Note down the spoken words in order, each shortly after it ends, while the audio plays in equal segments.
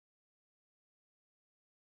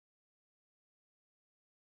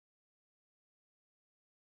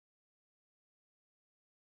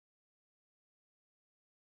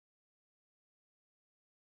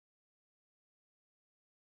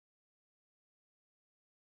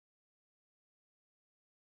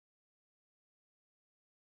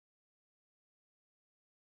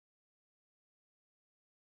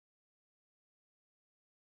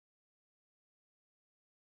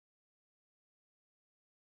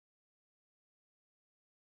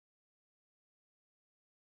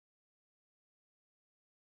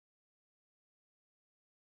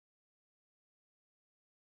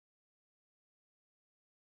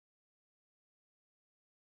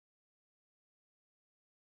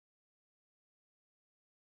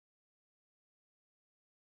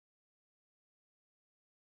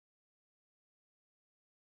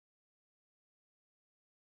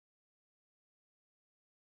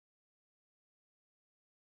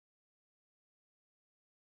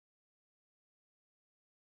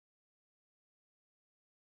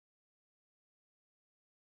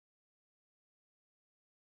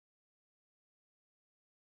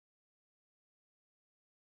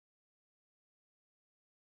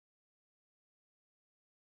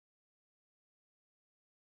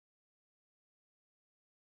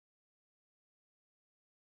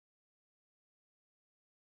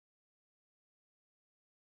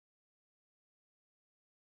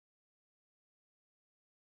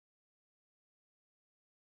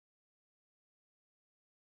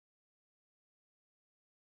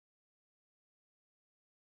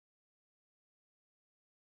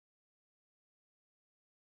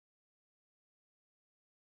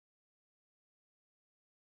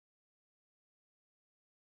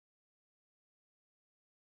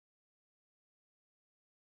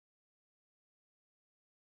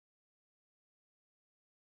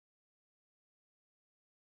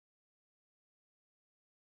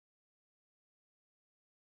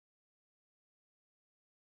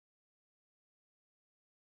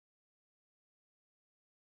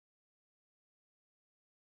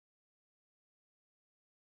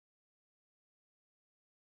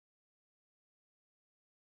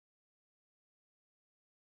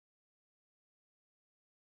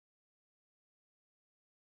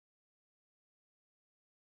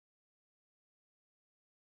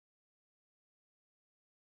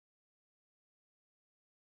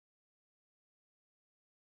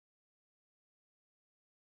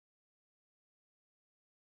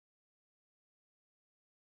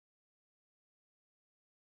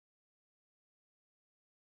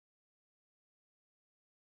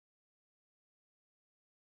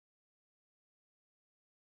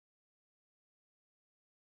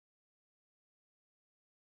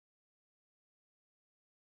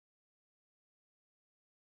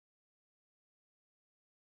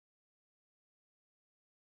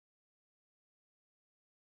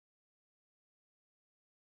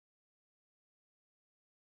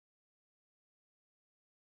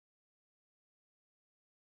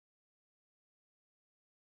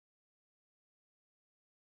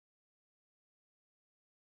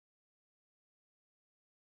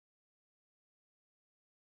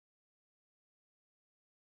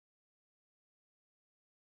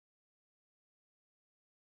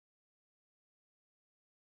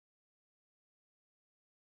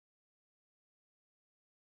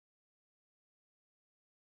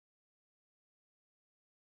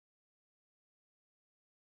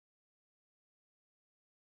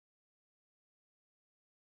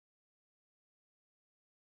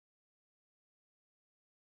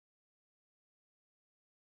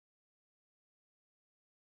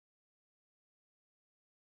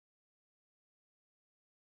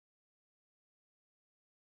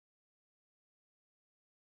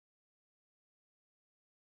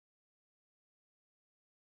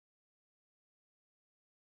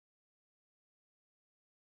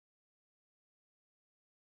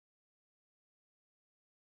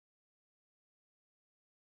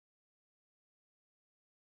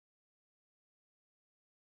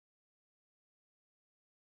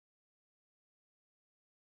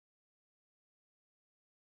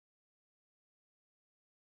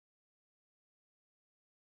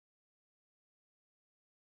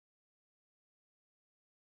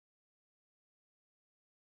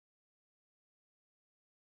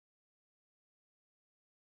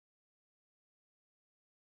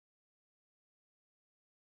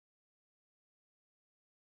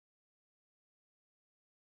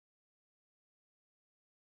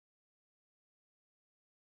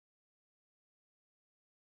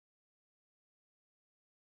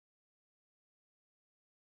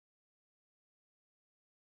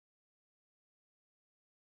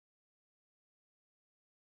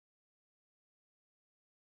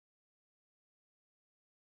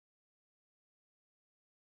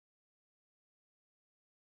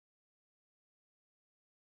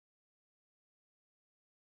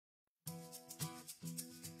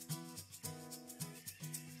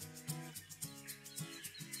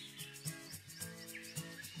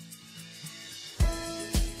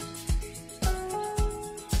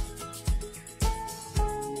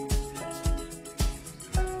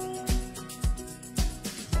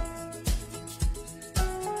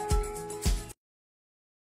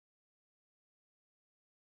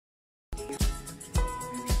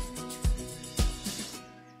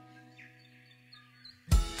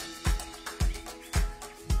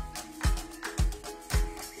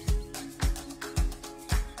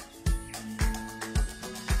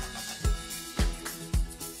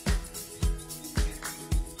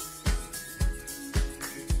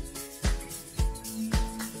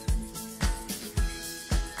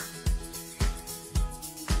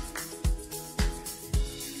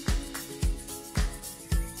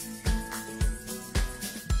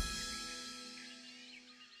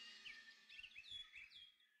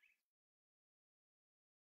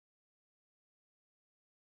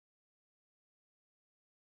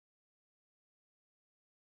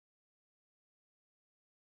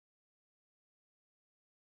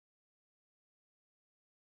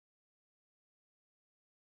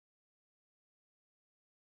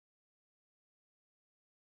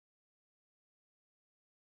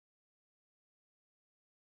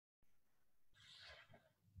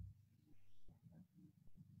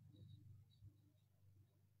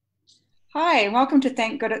Hi, welcome to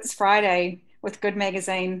Thank God It's Friday with Good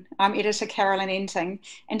Magazine. I'm editor Carolyn Enting,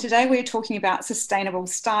 and today we're talking about sustainable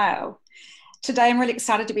style. Today I'm really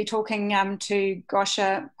excited to be talking to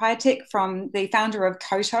Gosia Piatek, from the founder of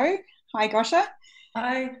Kowtow. Hi, Gosia.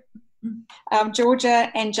 Hi. Georgia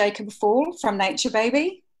and Jacob Faull from Nature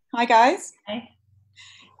Baby. Hi, guys. Hi.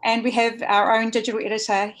 And we have our own digital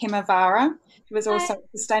editor, Hemma Vara, who is Hi. also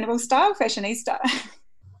a sustainable style fashionista.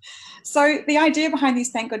 So the idea behind these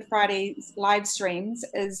Thank Good Fridays live streams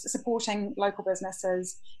is supporting local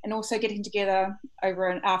businesses and also getting together over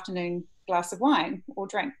an afternoon glass of wine or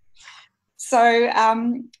drink. So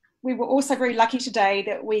we were also very lucky today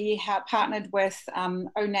that we have partnered with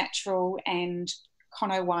Au Natural and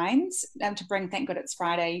Kowtow Wines to bring Thank Good It's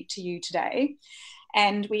Friday to you today.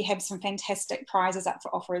 And we have some fantastic prizes up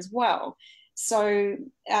for offer as well. So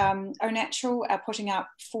Au Natural are putting up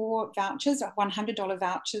 4 vouchers, $100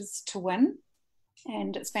 vouchers to win.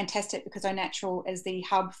 And it's fantastic because Au Natural is the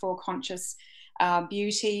hub for conscious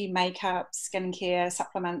beauty, makeup, skincare,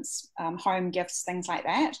 supplements, home gifts, things like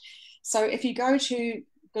that. So if you go to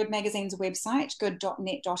Good Magazine's website,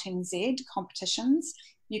 good.net.nz competitions,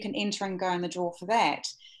 you can enter and go in the draw for that.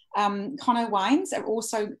 Kowtow Wines are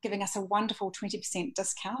also giving us a wonderful 20%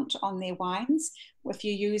 discount on their wines if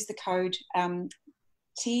you use the code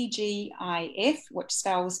TGIF, which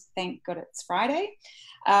spells Thank God It's Friday.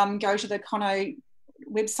 Go to the Kowtow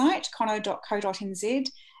website, kowtow.co.nz,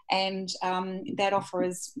 and that offer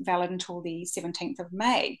is valid until the 17th of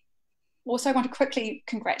May. Also, I want to quickly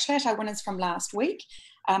congratulate our winners from last week,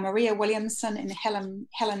 Maria Williamson and Helen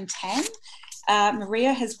Tan.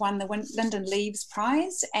 Maria has won the Linden Leaves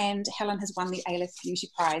Prize, and Helen has won the Aleph Beauty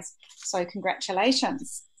Prize. So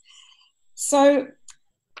congratulations. So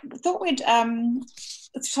I thought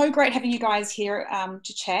it's so great having you guys here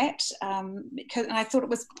to chat, and I thought it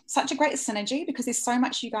was such a great synergy because there's so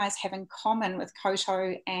much you guys have in common with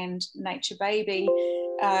Kowtow and Nature Baby.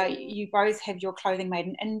 You both have your clothing made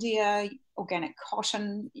in India, organic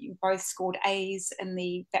cotton. You both scored A's in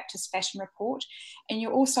the Baptist Fashion Report, and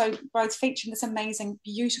you're also both featuring this amazing,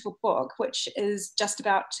 beautiful book, which is just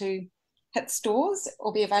about to hit stores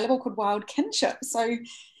or be available, called Wild Kinship. So,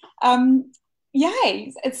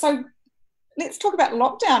 yay! So let's talk about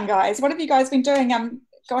lockdown, guys. What have you guys been doing?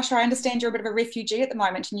 Gosh, I understand you're a bit of a refugee at the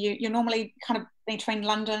moment, and you're normally kind of between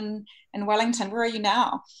London and Wellington. Where are you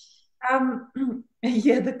now?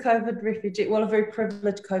 Yeah, the COVID refugee. Well, a very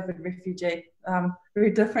privileged COVID refugee.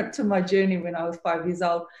 Very different to my journey when I was 5 years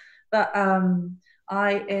old. But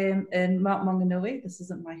I am in Mount Maunganui. This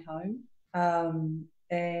isn't my home.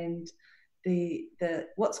 And the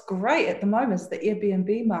what's great at the moment is the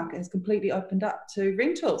Airbnb market has completely opened up to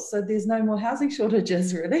rentals. So there's no more housing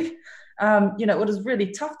shortages, really. It was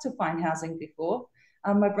really tough to find housing before.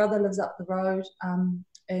 My brother lives up the road,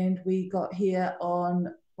 and we got here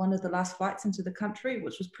on one of the last flights into the country,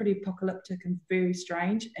 which was pretty apocalyptic and very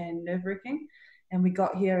strange and nerve-wracking. And we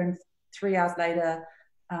got here, and 3 hours later,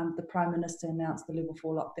 the Prime Minister announced the level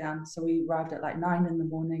 4 lockdown. So we arrived at like 9 in the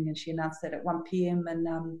morning, and she announced that at 1 p.m.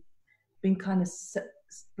 and been kind of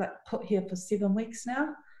put here for 7 weeks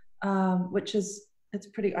now, which is, it's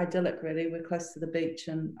pretty idyllic, really. We're close to the beach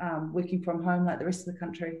and working from home like the rest of the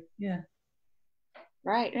country. Yeah.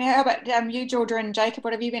 Right. How about you, Georgia and Jacob?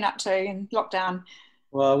 What have you been up to in lockdown?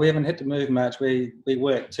 Well, we haven't had to move much. We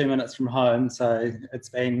work 2 minutes from home, so it's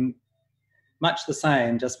been much the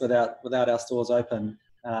same, just without our stores open.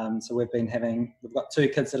 So we've got 2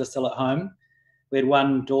 kids that are still at home. We had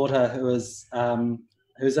one daughter who's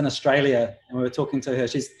in Australia, and we were talking to her.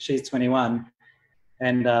 She's 21,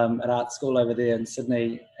 and at art school over there in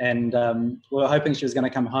Sydney. And we were hoping she was going to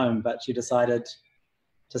come home, but she decided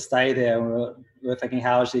to stay there. We were thinking,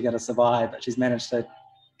 how is she going to survive? But she's managed to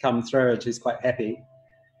come through, and she's quite happy.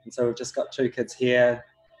 And so we've just got 2 kids here,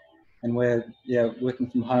 and we're working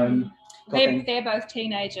from home. They're both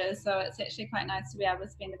teenagers, so it's actually quite nice to be able to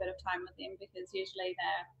spend a bit of time with them, because usually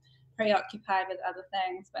they're preoccupied with other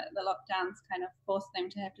things, but the lockdowns kind of force them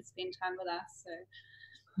to have to spend time with us. So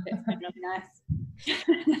that's been really nice.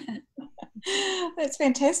 That's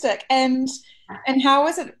fantastic. And how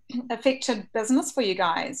has it affected business for you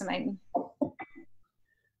guys? I mean,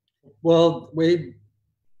 well, we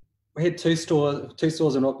had 2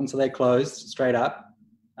 stores in Auckland, so they closed straight up.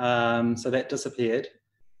 So that disappeared.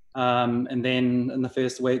 And then in the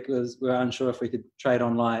first week, we were unsure if we could trade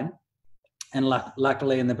online. And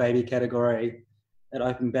luckily in the baby category, it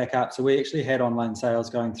opened back up. So we actually had online sales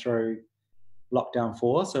going through lockdown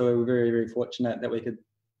 4. So we were very, very fortunate that we could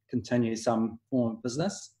continue some form of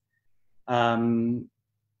business. But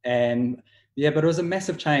it was a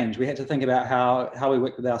massive change. We had to think about how we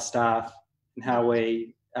work with our staff and how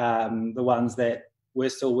we the ones that were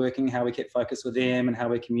still working, how we kept focused with them and how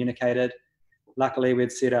we communicated. Luckily,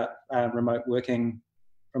 we'd set up remote working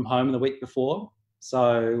from home the week before,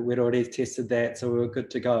 so we'd already tested that, so we were good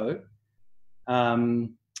to go.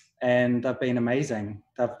 And they've been amazing.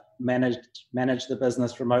 They've managed the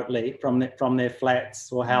business remotely from their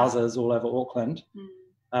flats or houses all over Auckland,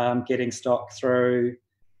 getting stock through,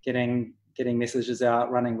 getting messages out,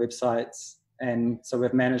 running websites, and so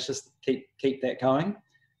we've managed to keep that going.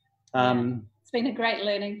 It's been a great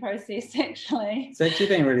learning process, actually. It's actually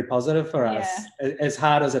been really positive for us. As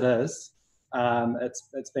hard as it is,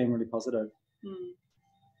 it's been really positive.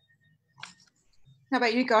 How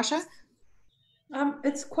about you, Gosia?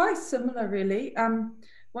 It's quite similar, really.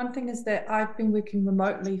 One thing is that I've been working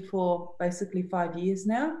remotely for basically 5 years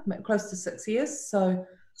now, close to 6 years. So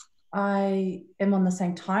I am on the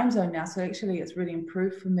same time zone now. So actually it's really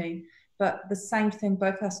improved for me. But the same thing,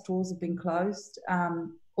 both our stores have been closed,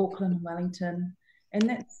 Auckland and Wellington.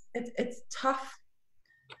 And it's tough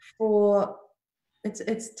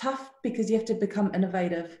it's tough because you have to become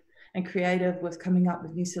innovative and creative with coming up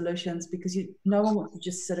with new solutions, because no one wants to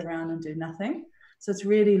just sit around and do nothing. So it's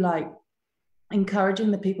really like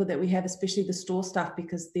encouraging the people that we have, especially the store staff,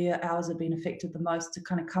 because their hours have been affected the most, to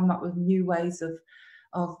kind of come up with new ways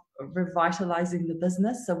of revitalizing the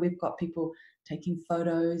business. So we've got people taking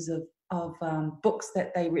photos of books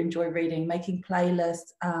that they enjoy reading, making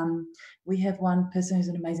playlists. We have one person who's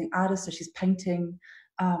an amazing artist, so she's painting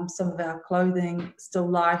some of our clothing, still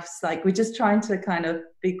lifes. Like, we're just trying to kind of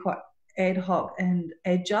be quite ad hoc and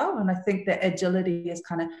agile, and I think that agility is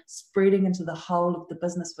kind of spreading into the whole of the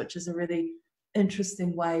business, which is a really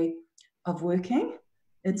interesting way of working.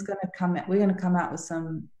 It's going to come out, we're going to come out with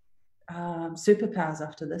some superpowers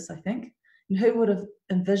after this, I think. And who would have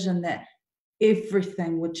envisioned that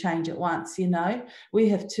everything would change at once? You know, we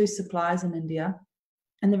have 2 suppliers in India,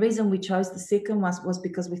 and the reason we chose the second was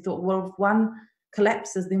because we thought, well, if one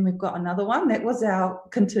collapses, then we've got another one. That was our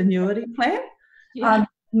continuity plan.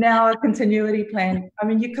 Now our continuity plan, I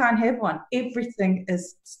mean, you can't have one. Everything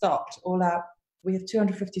is stopped. We have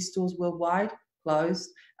 250 stores worldwide,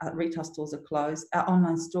 closed. Retail stores are closed. Our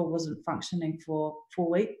online store wasn't functioning for 4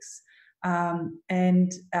 weeks.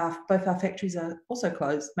 And both our factories are also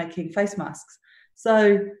closed, making face masks.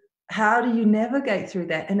 So how do you navigate through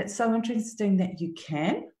that? And it's so interesting that you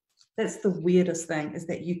can. That's the weirdest thing, is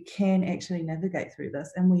that you can actually navigate through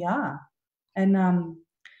this, and we are. And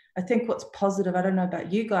I think what's positive, I don't know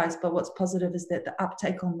about you guys, but what's positive is that the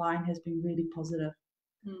uptake online has been really positive.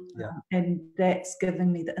 And that's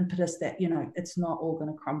giving me the impetus that, you know, it's not all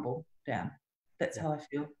going to crumble down. That's how I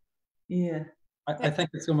feel. I think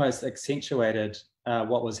it's almost accentuated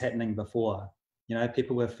what was happening before. You know,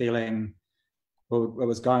 people were feeling, well, it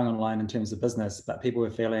was going online in terms of business, but people were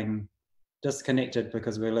feeling disconnected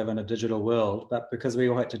because we live in a digital world. But because we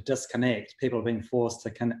all had to disconnect, people have been forced to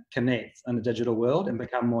connect in the digital world and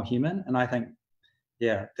become more human. And I think,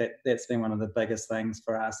 that's been one of the biggest things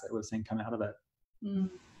for us that we've seen come out of it.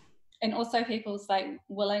 And also people's really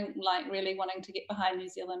wanting to get behind New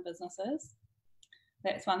Zealand businesses.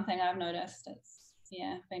 That's one thing I've noticed. It's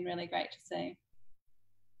been really great to see.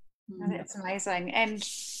 That's amazing. And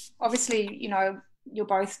obviously, you know, you're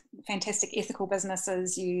both fantastic ethical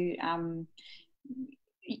businesses. Can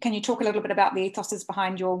you talk a little bit about the ethoses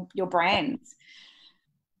behind your brands?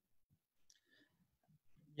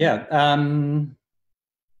 There's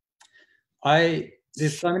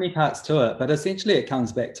so many parts to it, but essentially it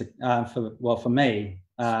comes back to for me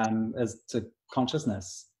is to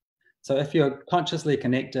consciousness. So if you're consciously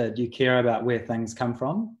connected, you care about where things come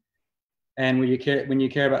from, and when you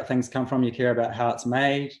care about things come from, you care about how it's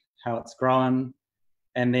made, how it's grown,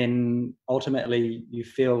 and then ultimately you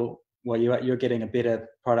feel, well, you're getting a better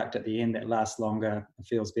product at the end that lasts longer and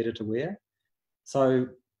feels better to wear. So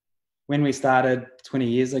when we started 20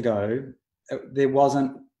 years ago, there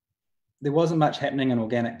wasn't much happening in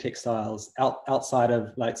organic textiles outside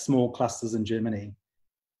of like small clusters in Germany.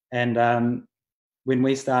 And when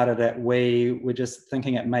we started it, we were just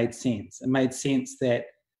thinking it made sense. It made sense that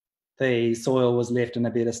the soil was left in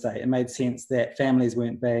a better state. It made sense that families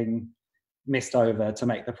weren't being messed over to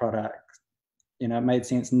make the product. You know, it made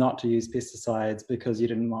sense not to use pesticides because you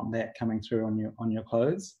didn't want that coming through on your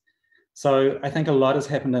clothes. So I think a lot has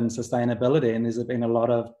happened in sustainability, and there's been a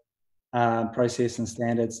lot of process and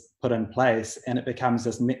standards put in place, and it becomes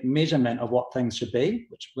this measurement of what things should be,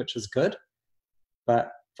 which is good.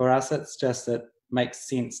 But for us, it's just, it makes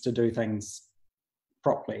sense to do things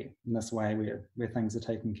properly in this way where things are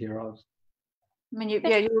taken care of. I mean,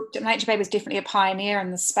 Nature Baby is definitely a pioneer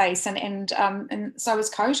in the space, and so is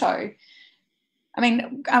Kowtow. I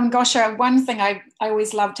mean, Gosia, one thing I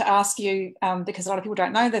always love to ask you, because a lot of people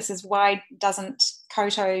don't know this, is why doesn't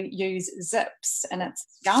Kowtow use zips in its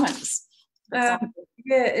garments? Yeah,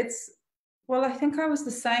 well, I think I was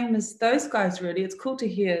the same as those guys, really. It's cool to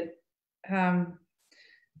hear,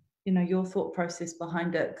 your thought process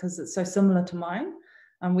behind it, because it's so similar to mine.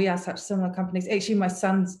 We are such similar companies. Actually, my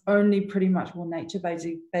son's only pretty much wore Nature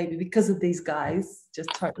Baby because of these guys just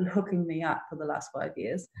totally hooking me up for the last 5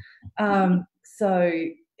 years. So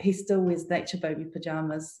he still wears Nature Baby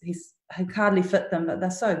pajamas. He hardly fit them, but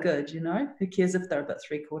they're so good, Who cares if they're a bit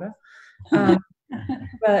 3/4?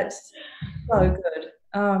 But so good.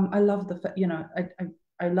 I love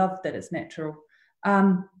I love that it's natural.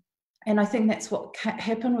 And I think that's what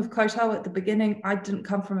happened with Kowtow at the beginning. I didn't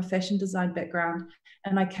come from a fashion design background,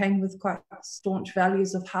 and I came with quite staunch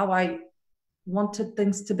values of how I wanted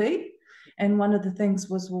things to be. And one of the things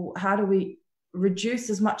was, well, how do we reduce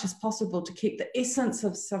as much as possible to keep the essence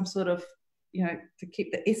of some sort of, to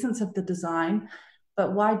keep the essence of the design,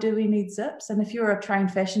 but why do we need zips? And if you're a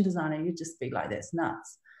trained fashion designer, you'd just be like, that's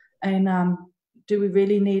nuts. And do we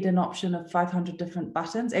really need an option of 500 different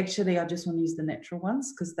buttons? Actually, I just want to use the natural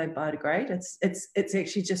ones because they biodegrade. It's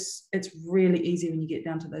actually it's really easy when you get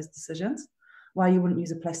down to those decisions. Why you wouldn't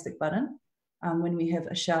use a plastic button when we have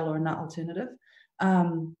a shell or a nut alternative.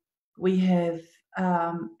 We have,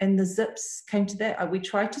 and the zips came to that. We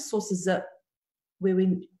tried to source a zip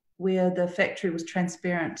where the factory was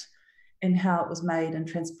transparent in how it was made and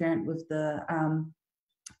transparent with the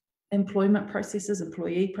employee processes.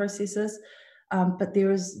 But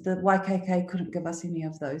the YKK couldn't give us any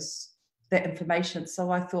of that information. So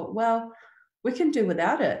I thought, well, we can do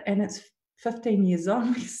without it. And it's 15 years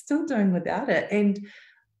on, we're still doing without it. And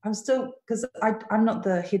I'm still, because I'm not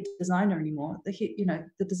the head designer anymore.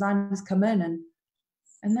 The designers come in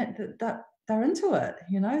and that they're into it,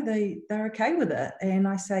 they're okay with it. And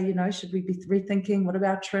I say, should we be rethinking, what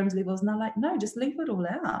about trims, levels? And they're like, no, just leave it all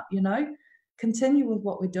out, continue with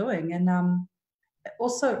what we're doing. And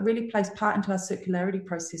also it really plays part into our circularity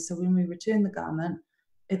process. So when we return the garment,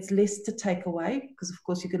 it's less to take away, because of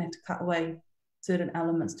course you're going to have to cut away certain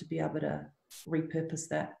elements to be able to repurpose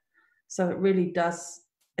that. So it really does,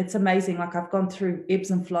 it's amazing. Like I've gone through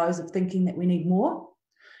ebbs and flows of thinking that we need more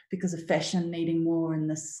because of fashion needing more and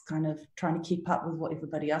this kind of trying to keep up with what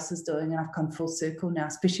everybody else is doing. And I've come full circle now,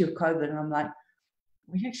 especially with COVID, and I'm like,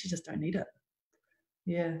 we actually just don't need it.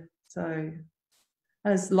 Yeah. So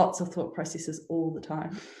there's lots of thought processes all the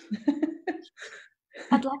time.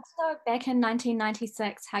 I'd like to know back in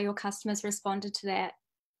 1996 how your customers responded to that.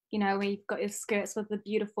 Where you've got your skirts with the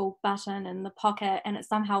beautiful button and the pocket, and it's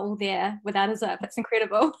somehow all there without a zip. It's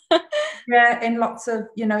incredible. Yeah, and lots of,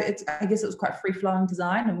 I guess it was quite free-flowing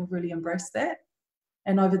design, and we've really embraced that.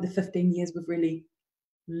 And over the 15 years, we've really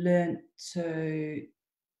learned to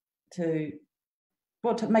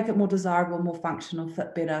make it more desirable, more functional,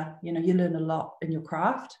 fit better. You learn a lot in your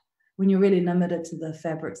craft when you're really limited to the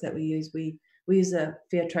fabrics that we use. We use a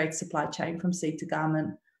fair trade supply chain from seed to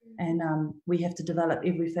garment, and we have to develop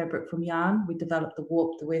every fabric from yarn. We develop the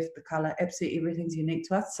warp, the weft, the color, absolutely everything's unique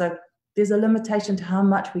to us. So there's a limitation to how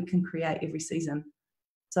much we can create every season.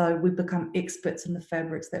 So we become experts in the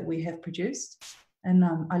fabrics that we have produced. And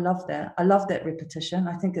I love that. I love that repetition.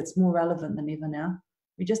 I think it's more relevant than ever now.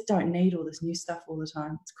 We just don't need all this new stuff all the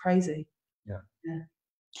time. It's crazy. Yeah.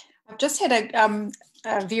 I've just had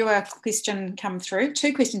a viewer question come through.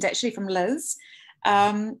 2 questions actually from Liz.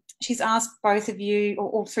 She's asked both of you, or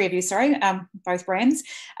all 3 of you, sorry, both brands,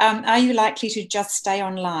 are you likely to just stay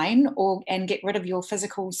online and get rid of your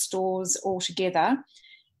physical stores altogether?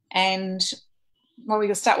 And well,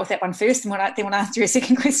 we'll start with that one first, and then we'll answer your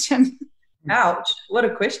second question. Ouch! What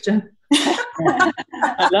a question.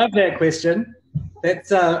 I love that question.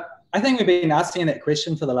 That's I think we've been asking that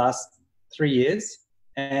question for the last 3 years,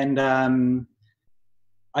 and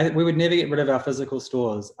we would never get rid of our physical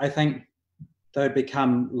stores. I think they'd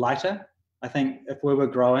become lighter. I think if we were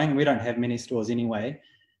growing, we don't have many stores anyway,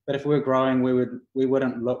 but if we were growing, we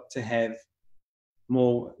wouldn't look to have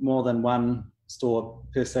more than one store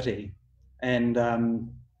per city. And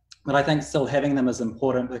but I think still having them is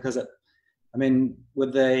important because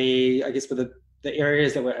with the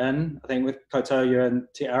areas that we're in, I think with Kowtow, you're in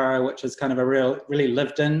Te Ara, which is kind of a really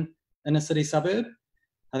lived-in inner city suburb.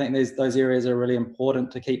 I think those areas are really important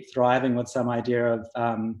to keep thriving with some idea of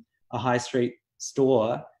a high street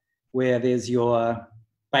store where there's your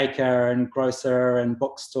baker and grocer and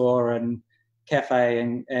bookstore and cafe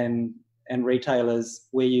and retailers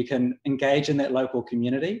where you can engage in that local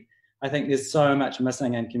community. I think there's so much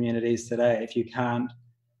missing in communities today if you can't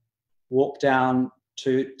walk down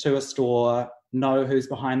to a store, know who's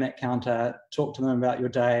behind that counter, talk to them about your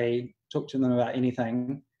day, talk to them about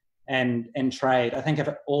anything, and trade. I think if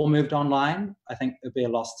it all moved online, I think it'd be a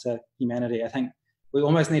loss to humanity. I think we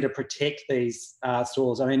almost need to protect these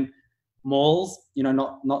stores. I mean, malls,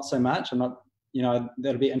 not so much. I'm not,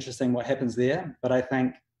 that'll be interesting what happens there. But I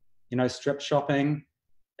think, strip shopping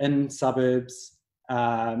in suburbs,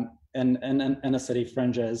 in inner city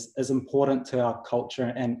fringes is important to our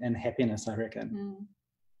culture and happiness, I reckon.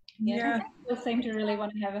 Yeah. People seem to really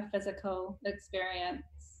want to have a physical experience.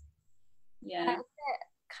 Yeah.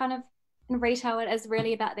 Kind of in retail, it is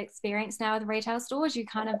really about the experience now with retail stores. You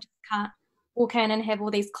kind of just can't walk in and have all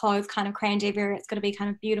these clothes kind of crammed everywhere. It's got to be kind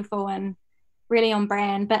of beautiful and really on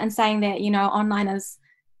brand. But in saying that, online is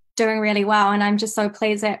doing really well, and I'm just so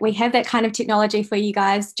pleased that we have that kind of technology for you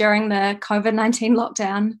guys during the COVID-19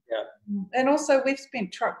 lockdown. Yeah. And also we've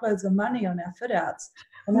spent truckloads of money on our fit outs,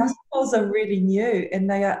 and our stores are really new and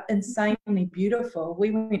they are insanely beautiful.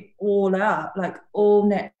 We went all out, like all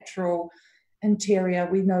natural interior.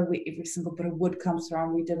 We know where every single bit of wood comes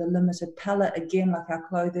from. We did a limited palette, again, like our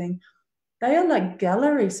clothing. They are like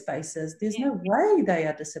gallery spaces. There's no way they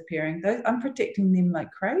are disappearing. I'm protecting them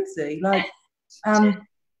like crazy. Like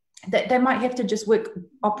they might have to just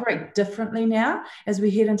operate differently now as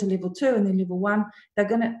we head into level 2 and then level 1.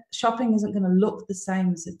 Shopping isn't going to look the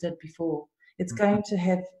same as it did before. It's going to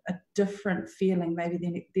have a different feeling. Maybe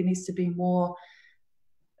there needs to be more.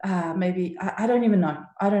 Maybe I don't even know.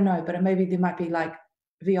 I don't know, but maybe there might be like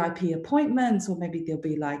VIP appointments, or maybe there'll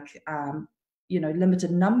be like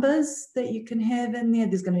limited numbers that you can have in there.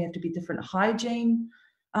 There's going to have to be different hygiene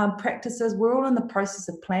practices. We're all in the process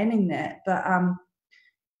of planning that, but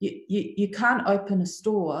you can't open a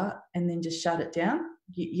store and then just shut it down.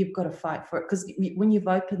 You've got to fight for it, because when you've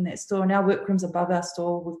opened that store, and our workroom's above our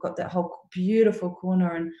store, we've got that whole beautiful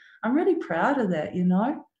corner, and I'm really proud of that.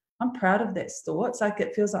 I'm proud of that store. It's like,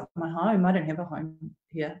 it feels like my home. I don't have a home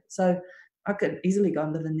here, so I could easily go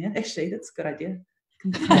and live in there. Actually, that's a good idea.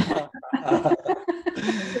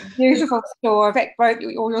 Beautiful store. In fact,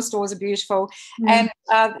 all your stores are beautiful. And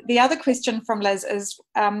the other question from Liz is,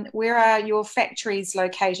 where are your factories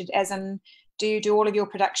located? As in, do you do all of your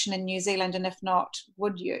production in New Zealand? And if not,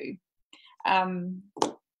 would you? I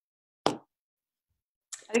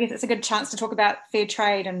guess it's a good chance to talk about fair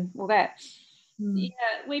trade and all that. Yeah,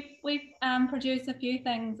 we produce a few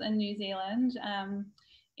things in New Zealand,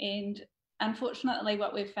 and unfortunately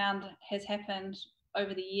what we've found has happened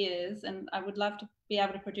over the years, and I would love to be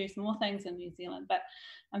able to produce more things in New Zealand, but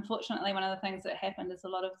unfortunately one of the things that happened is a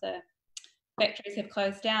lot of the factories have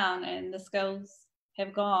closed down and the skills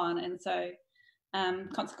have gone, and so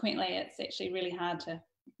consequently it's actually really hard to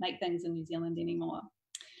make things in New Zealand anymore.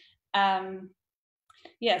 So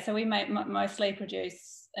we mostly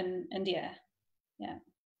produce in India.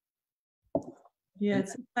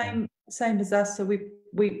 It's the same as us. So we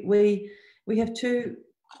have two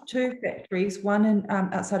factories, one in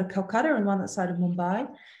outside of Calcutta and one outside of Mumbai,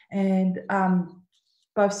 and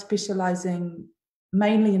both specializing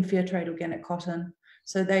mainly in fair trade organic cotton.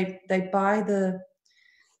 So they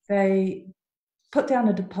put down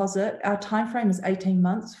a deposit. Our time frame is 18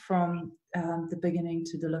 months from the beginning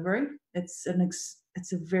to delivery.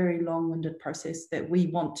 It's a very long-winded process that we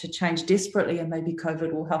want to change desperately, and maybe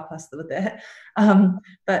COVID will help us with that.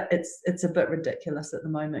 But it's a bit ridiculous at the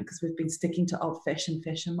moment, because we've been sticking to old-fashioned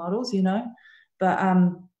fashion models,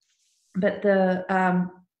 But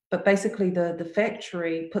basically the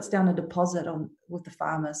factory puts down a deposit with the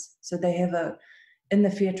farmers, so they have in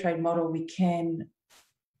the fair trade model we can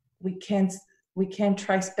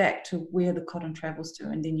trace back to where the cotton travels to,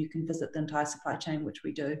 and then you can visit the entire supply chain, which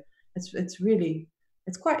we do.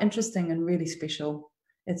 It's quite interesting and really special.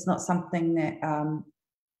 It's not something that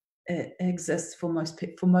it exists for most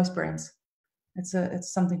brands.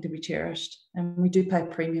 It's something to be cherished, and we do pay a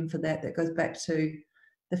premium for that. That goes back to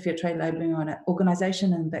the fair trade labelling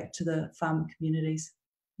organisation and back to the farm communities.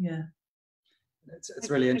 Yeah. It's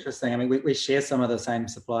really interesting. I mean, we share some of the same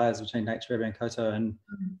suppliers between Nature River and Kowtow,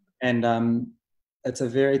 and it's a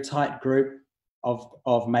very tight group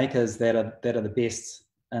of makers that are the best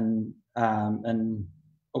in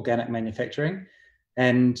organic manufacturing,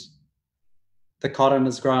 and the cotton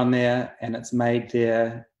is grown there and it's made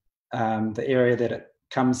there. The area that it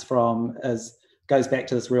comes from goes back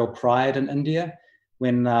to this real pride in India,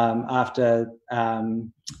 when after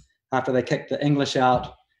they kicked the English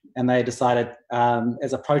out, and they decided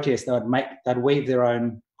as a protest they'd weave their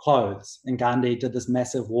own clothes, and Gandhi did this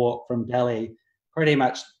massive walk from Delhi pretty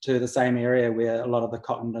much to the same area where a lot of the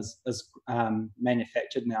cotton is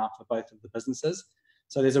manufactured now for both of the businesses.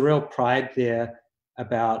 So there's a real pride there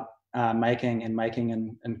about making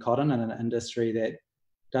in cotton, in an industry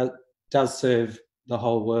that does serve the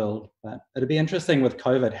whole world. But it'll be interesting with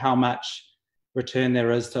COVID how much return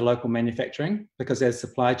there is to local manufacturing, because as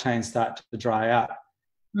supply chains start to dry up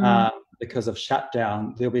because of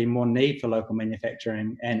shutdown, there'll be more need for local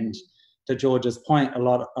manufacturing. And to George's point, a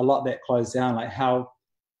lot that closed down, like how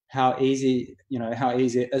easy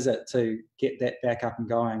is it to get that back up and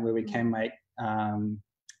going, where we can make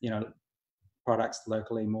products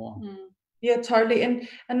locally more. Yeah, totally. And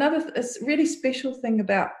another really special thing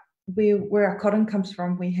about where our cotton comes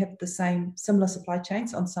from, we have the similar supply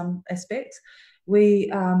chains on some aspects.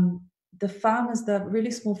 The farmers, the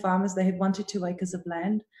really small farmers, they have 1 to 2 acres of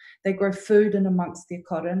land. They grow food in amongst their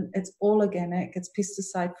cotton. It's all organic, it's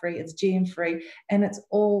pesticide free, it's GM free, and it's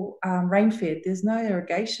all rain fed. There's no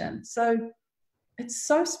irrigation. So it's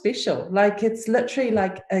so special. Like, it's literally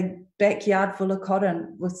like a backyard full of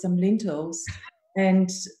cotton with some lentils.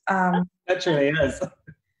 And literally is.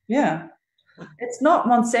 Yeah. It's not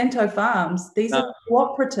Monsanto farms. These are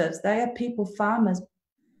cooperatives. They are people, farmers,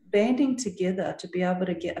 banding together to be able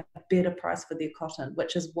to get a better price for their cotton,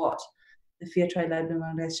 which is what the Fair Trade Labelling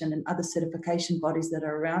Organisation and other certification bodies that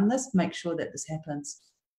are around this make sure that this happens.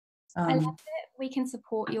 I love that we can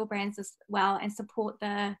support your brands as well and support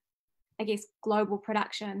the, I guess, global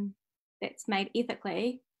production that's made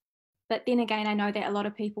ethically. But then again, I know that a lot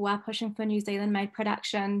of people are pushing for New Zealand made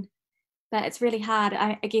production, but it's really hard,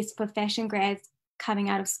 I guess, for fashion grads coming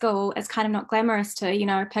out of school. It's kind of not glamorous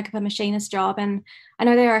to, pick up a machinist job. And I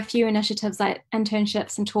know there are a few initiatives like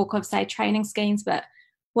internships and talk of, say, training schemes, but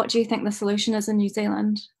what do you think the solution is in New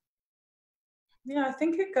Zealand? Yeah, I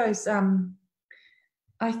think it goes,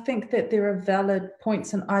 I think that there are valid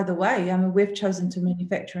points in either way. I mean, we've chosen to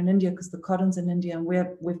manufacture in India because the cotton's in India, and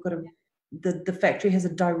we've got the factory has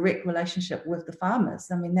a direct relationship with the farmers.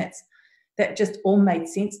 I mean, that just all made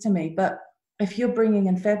sense to me. But if you're bringing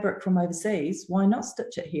in fabric from overseas, why not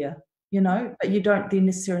stitch it here? But you don't then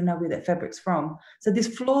necessarily know where that fabric's from. So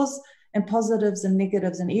there's flaws and positives and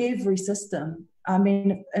negatives in every system. I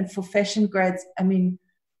mean, and for fashion grads, I mean,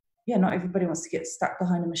 yeah, not everybody wants to get stuck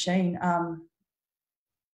behind a machine. I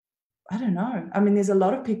don't know. I mean, there's a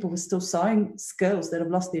lot of people with still sewing skills that have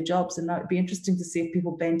lost their jobs, and it'd be interesting to see if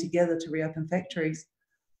people band together to reopen factories.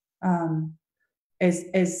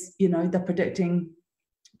 As they're predicting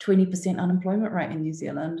 20% unemployment rate in New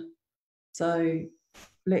Zealand. So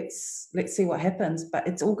let's see what happens. But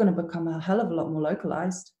it's all going to become a hell of a lot more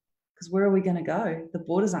localized, because where are we going to go? The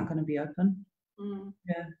borders aren't going to be open.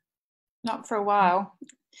 Yeah. Not for a while.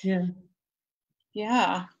 Yeah.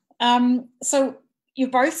 Yeah. So you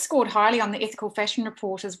both scored highly on the Ethical Fashion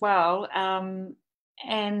Report as well.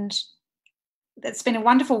 And it's been a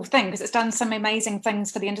wonderful thing because it's done some amazing things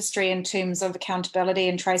for the industry in terms of accountability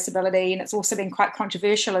and traceability, and it's also been quite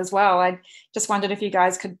controversial as well. I just wondered if you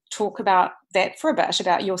guys could talk about that for a bit,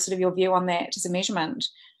 about your view on that as a measurement.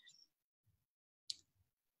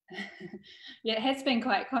 Yeah, it has been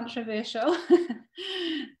quite controversial.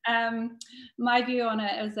 My view on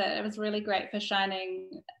it is that it was really great for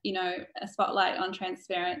shining, a spotlight on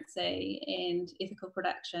transparency and ethical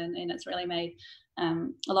production, and it's really made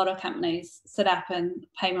a lot of companies sit up and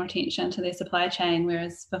pay more attention to their supply chain,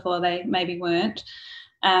 whereas before they maybe weren't.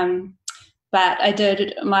 But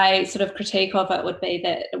my sort of critique of it would be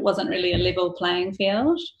that it wasn't really a level playing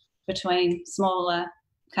field between smaller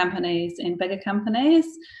companies and bigger companies.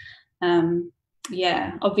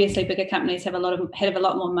 Obviously bigger companies have a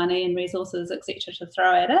lot more money and resources, etc., to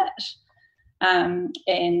throw at it, and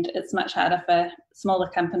it's much harder for smaller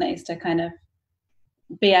companies to kind of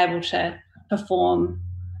be able to perform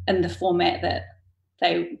in the format that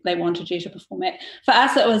they wanted you to perform at. For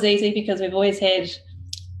us, it was easy because we've always had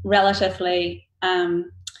relatively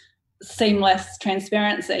seamless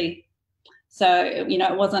transparency, so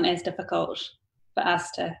it wasn't as difficult for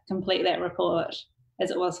us to complete that report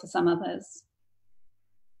as it was for some others.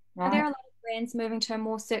 Right. There are a lot of brands moving to a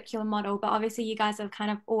more circular model, but obviously you guys have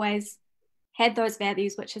kind of always had those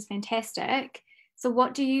values, which is fantastic. So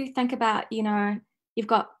what do you think about, you've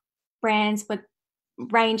got brands with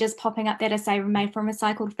ranges popping up that are, say, made from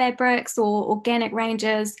recycled fabrics or organic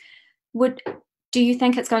ranges. Do you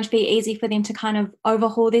think it's going to be easy for them to kind of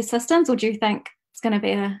overhaul their systems, or do you think it's going to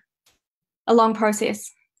be a long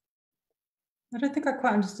process? I don't think I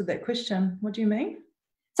quite understood that question. What do you mean?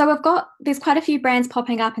 So there's quite a few brands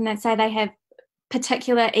popping up and that say they have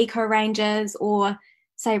particular eco ranges, or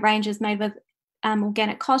say ranges made with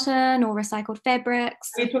organic cotton or recycled fabrics.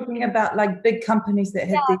 Are you talking about like big companies that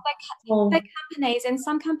have big companies, and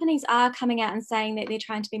some companies are coming out and saying that they're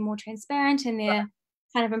trying to be more transparent and they're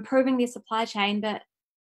kind of improving their supply chain, but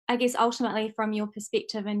I guess ultimately from your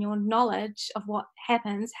perspective and your knowledge of what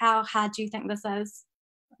happens, how hard do you think this is?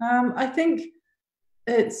 I think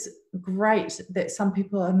it's great that some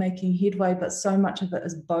people are making headway, but so much of it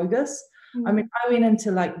is bogus. I mean, I went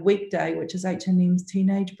into like Weekday, which is H&M's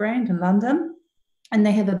teenage brand in London, and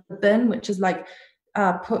they have a bin which is like,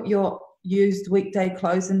 put your used Weekday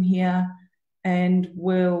clothes in here and it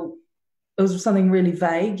was something really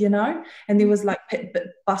vague, you know, and there was like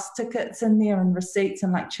bus tickets in there and receipts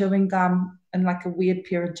and like chewing gum and like a weird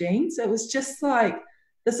pair of jeans. It was just like,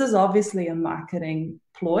 this is obviously a marketing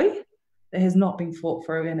ploy that has not been thought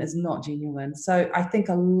through and is not genuine. So I think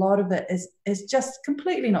a lot of it is just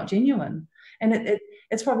completely not genuine, and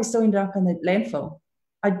it's probably still ended up in the landfill.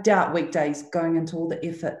 I doubt Weekdays going into all the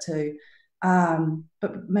effort to,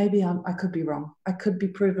 but maybe I could be wrong. I could be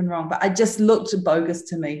proven wrong, but it just looked bogus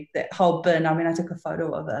to me, that whole bin. I mean, I took a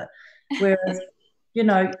photo of it. Whereas, you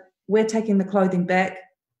know, we're taking the clothing back,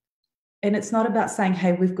 and it's not about saying,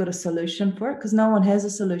 hey, we've got a solution for it, because no one has a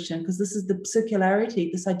solution, because this is the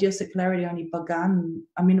circularity, this idea of circularity only begun.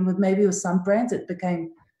 I mean, maybe with some brands, it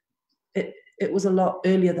was a lot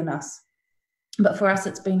earlier than us. But for us,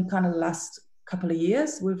 it's been kind of the last couple of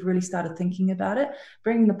years we've really started thinking about it,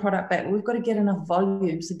 bringing the product back. We've got to get enough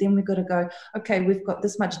volume, so then we've got to go, okay, we've got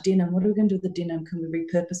this much denim, what are we going to do with the denim? Can we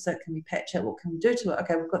repurpose it? Can we patch it? What can we do to it?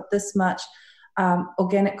 Okay, we've got this much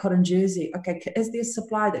organic cotton jersey. Okay, is there a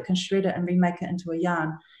supply that can shred it and remake it into a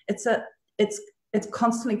yarn? It's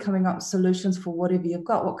constantly coming up with solutions for whatever you've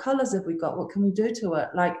got. What colors have we got? What can we do to it?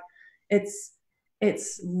 Like,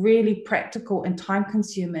 it's really practical and time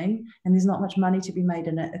consuming, and there's not much money to be made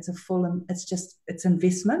in it. It's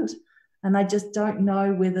investment. And I just don't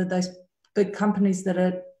know whether those big companies that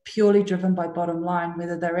are purely driven by bottom line,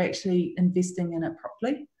 whether they're actually investing in it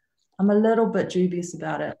properly. I'm a little bit dubious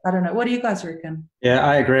about it. I don't know. What do you guys reckon? Yeah,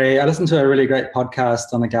 I agree. I listened to a really great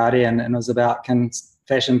podcast on The Guardian, and it was about, can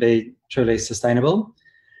fashion be truly sustainable?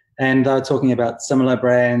 And they were talking about similar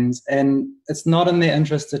brands, and it's not in their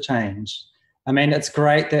interest to change. I mean, it's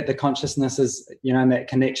great that the consciousness is, you know, and that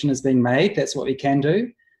connection is being made. That's what we can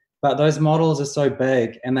do. But those models are so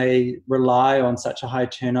big, and they rely on such a high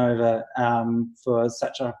turnover for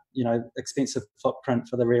such a, you know, expensive footprint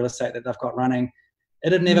for the real estate that they've got running.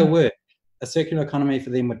 It'd never work. A circular economy for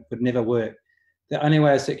them would never work. The only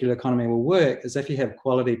way a circular economy will work is if you have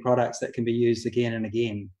quality products that can be used again and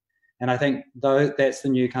again. And I think that's the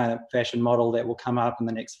new kind of fashion model that will come up in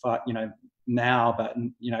the next now, but,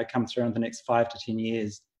 you know, come through in the next 5 to 10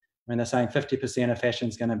 years. I mean, they're saying 50% of fashion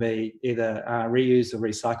is going to be either reused or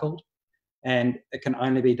recycled, and it can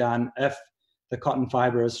only be done if the cotton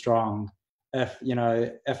fibre is strong, if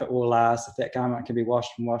it will last, if that garment can be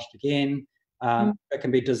washed and washed again. It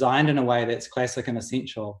can be designed in a way that's classic and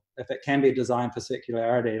essential. If it can be designed for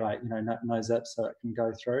circularity, like, you know, no zips, so it can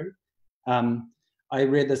go through. I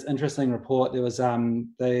read this interesting report. There was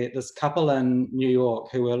this couple in New York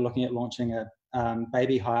who were looking at launching a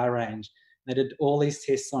baby hire range. They did all these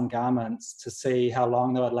tests on garments to see how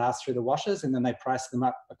long they would last through the washers, and then they priced them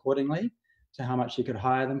up accordingly to how much you could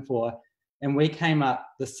hire them for. And we came up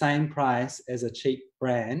the same price as a cheap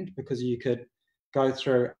brand, because you could go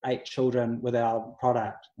through 8 children with our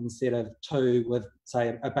product instead of 2 with,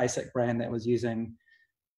 say, a basic brand that was using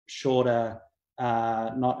shorter,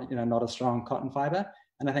 not a strong cotton fiber.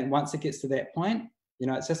 And I think once it gets to that point, you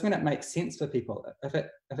know, it's just when it makes sense for people.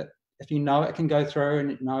 If you know it can go through, and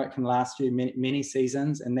you know it can last you many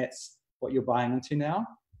seasons, and that's what you're buying into now,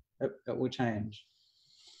 it will change.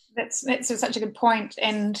 That's such a good point.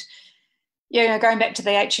 And yeah, going back to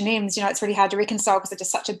the H&Ms, you know, it's really hard to reconcile because they're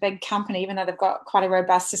just such a big company, even though they've got quite a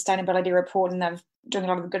robust sustainability report and they're doing a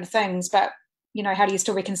lot of good things. But, you know, how do you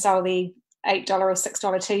still reconcile the $8 or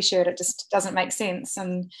 $6 t-shirt? It just doesn't make sense.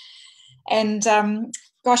 And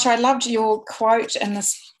gosh, I loved your quote in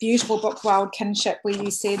this beautiful book, Wild Kinship, where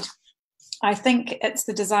you said, I think it's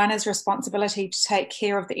the designer's responsibility to take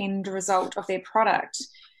care of the end result of their product.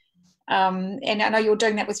 And I know you're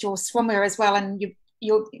doing that with your swimwear as well, and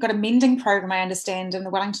you've got a mending program, I understand, in the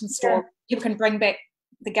Wellington store. Yeah. People can bring back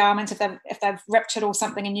the garment if they've ripped it or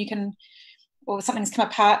something, and or something's come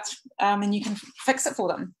apart, and you can fix it for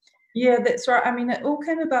them. Yeah, that's right. I mean, it all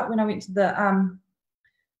came about when I went to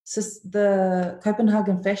the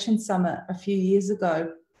Copenhagen Fashion Summit a few years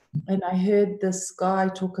ago, and I heard this guy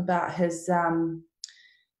talk about his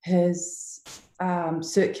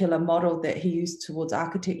circular model that he used towards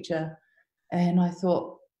architecture, and I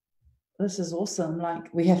thought, this is awesome.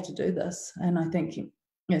 Like, we have to do this. And I think, you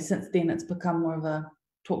know, since then it's become more of a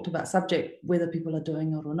talked about subject, whether people are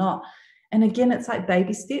doing it or not. And again, it's like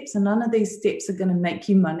baby steps, and none of these steps are going to make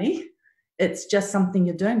you money. it's just something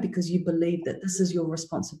you're doing because you believe that this is your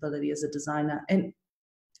responsibility as a designer. And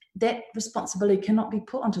that responsibility cannot be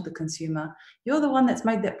put onto the consumer. You're the one that's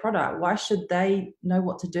made that product. Why should they know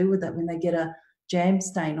what to do with it when they get a jam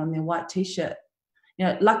stain on their white t-shirt? You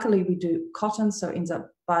know, luckily we do cotton, so it ends up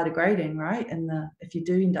biodegrading, right? And if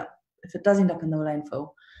it does end up in the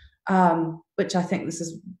landfill, which I think this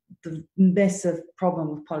is the massive problem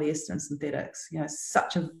with polyester and synthetics. You know,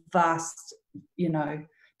 such a vast, you know,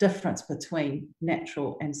 difference between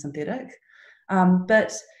natural and synthetic.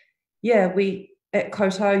 But yeah, we at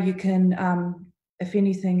Kowtow, you can, if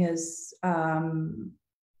anything is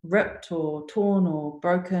ripped or torn or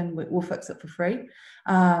broken, we'll fix it for free.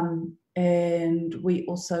 And we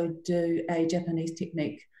also do a Japanese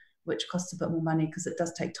technique, which costs a bit more money because it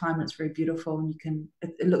does take time and it's very beautiful, and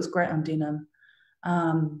it looks great on denim.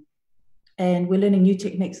 And we're learning new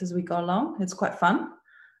techniques as we go along. It's quite fun.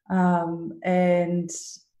 And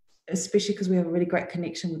especially because we have a really great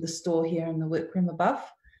connection with the store here in the workroom above.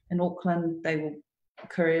 In Auckland, they will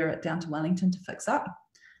courier it down to Wellington to fix up.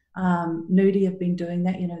 Nudie have been doing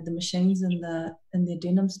that, you know, the machines in their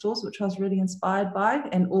denim stores, which I was really inspired by,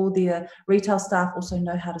 and all their retail staff also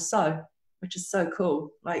know how to sew, which is so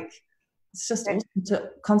cool. Like, it's just awesome to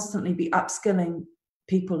constantly be upskilling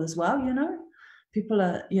people as well, you know. People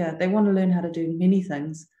are, they want to learn how to do many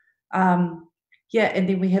things. And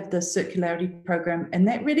then we have the circularity program, and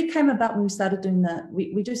that really came about when we started doing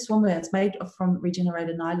we do swimwear. It's made from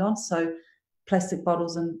regenerated nylon, so plastic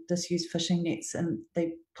bottles and disused fishing nets, and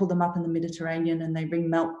they pull them up in the Mediterranean and they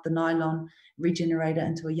remelt the nylon, regenerate it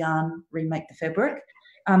into a yarn, remake the fabric.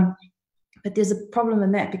 But there's a problem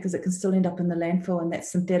in that because it can still end up in the landfill, and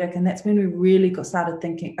that's synthetic. And that's when we really started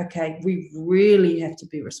thinking, okay, we really have to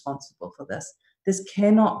be responsible for this. This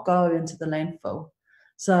cannot go into the landfill.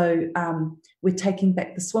 So we're taking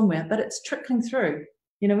back the swimwear, but it's trickling through.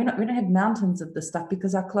 You know, we don't have mountains of this stuff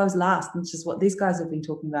because our clothes last, which is what these guys have been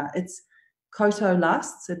talking about. It's Kowtow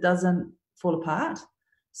lasts, it doesn't fall apart.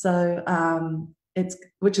 So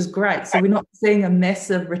which is great. So we're not seeing a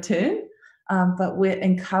massive return, but we're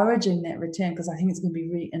encouraging that return because I think it's going to be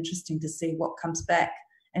really interesting to see what comes back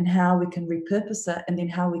and how we can repurpose it, and then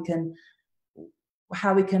how we can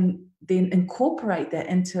then incorporate that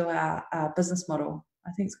into our business model.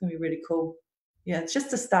 I think it's going to be really cool. Yeah, it's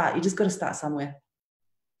just a start. You just got to start somewhere.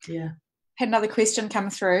 Yeah. Had another question come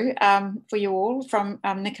through for you all from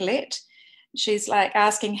Nicolette. She's like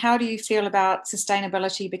asking, how do you feel about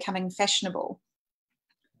sustainability becoming fashionable?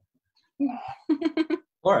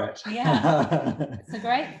 For it. Yeah, it's a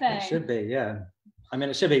great thing. It should be, yeah. I mean,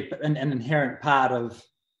 it should be an inherent part of,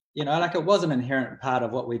 you know, like it was an inherent part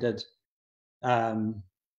of what we did,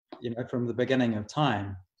 you know, from the beginning of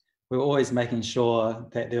time. We were always making sure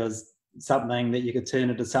that there was something that you could turn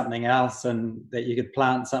into something else, and that you could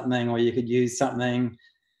plant something, or you could use something,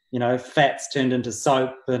 you know, fats turned into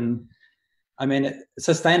soap. And I mean,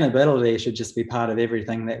 sustainability should just be part of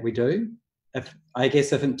everything that we do. If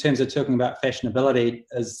in terms of talking about fashionability,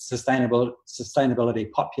 is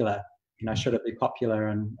sustainability popular? You know, should it be popular?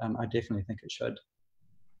 And I definitely think it should.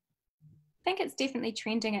 I think it's definitely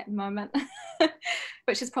trending at the moment,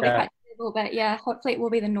 which is probably quite terrible, but yeah, hopefully it will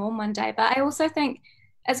be the norm one day. But I also think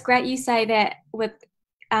it's great you say that with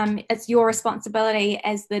it's your responsibility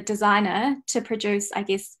as the designer to produce, I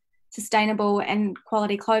guess, sustainable and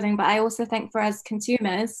quality clothing. But I also think for us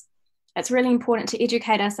consumers, it's really important to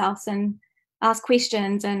educate ourselves and ask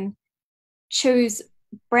questions and choose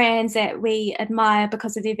brands that we admire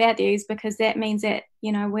because of their values, because that means that,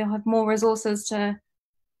 you know, we'll have more resources to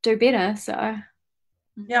do better. So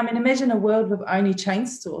yeah, I mean, imagine a world with only chain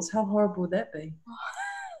stores. How horrible would that be?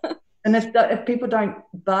 And if people don't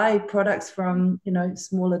buy products from, you know,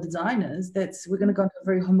 smaller designers, we're going to go into a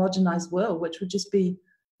very homogenized world, which would just be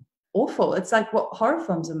awful. It's like what horror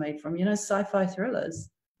films are made from, you know, sci-fi thrillers.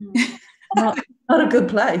 not a good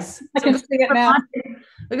place. I can see it now.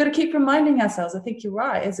 We've got to keep reminding ourselves. I think you're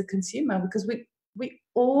right, as a consumer, because we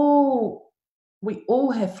all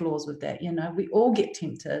have flaws with that. You know, we all get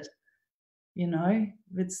tempted. You know,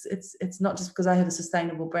 it's not just because I have a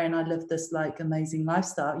sustainable brand, I live this like amazing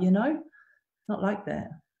lifestyle. You know, not like that.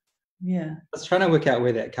 Yeah, I was trying to work out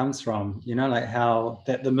where that comes from. You know, like how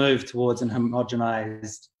that the move towards an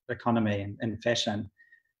homogenized economy and fashion,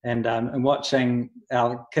 and watching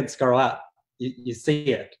our kids grow up, you see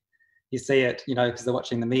it. You see it, you know, because they're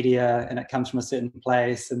watching the media, and it comes from a certain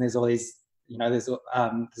place, and there's all these, you know, there's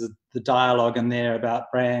the dialogue in there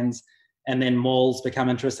about brands. And then malls become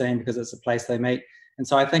interesting because it's a place they meet. And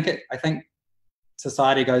so I think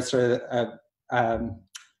society goes through a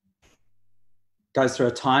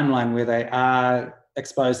timeline where they are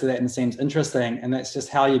exposed to that and it seems interesting, and that's just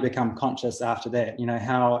how you become conscious after that.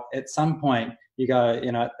 How at some point you go,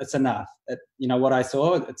 it's enough. What I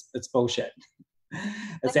saw, it's bullshit.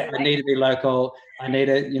 It's that I need to be local. I need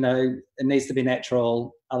it. It needs to be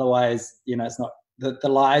natural. Otherwise, it's not the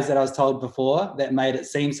lies that I was told before that made it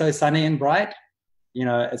seem so sunny and bright.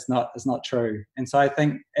 It's not true. And so I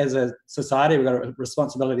think as a society, we've got a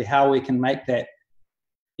responsibility how we can make that,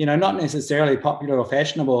 not necessarily popular or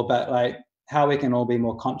fashionable, but like how we can all be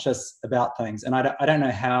more conscious about things. And I don't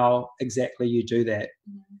know how exactly you do that,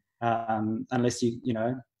 unless you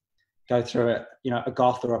go through a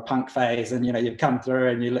goth or a punk phase, and you've come through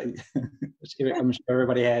and which I'm sure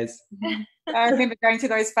everybody has. I remember going through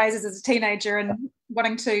those phases as a teenager and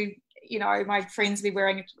wanting to, my friends be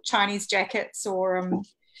wearing Chinese jackets or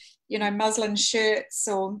muslin shirts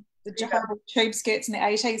or the horrible tube skirts in the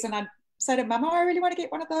 80s, and I'd say to Mum, I really want to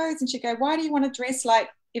get one of those, and she'd go, why do you want to dress like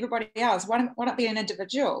everybody else? Why not be an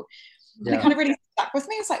individual? And it kind of really stuck with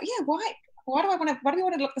me. It's like, yeah, why do we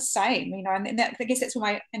want to look the same? And that, I guess that's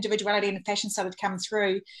where my individuality in fashion started to come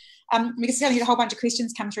through. We're starting to get a whole bunch of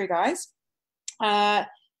questions come through, guys.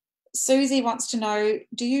 Susie wants to know,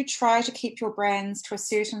 do you try to keep your brands to a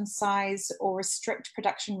certain size or restrict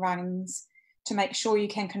production runs to make sure you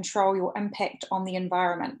can control your impact on the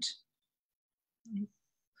environment?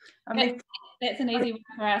 That's an easy one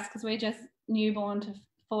for us because we're just newborn to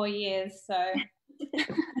 4 years, so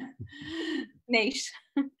niche.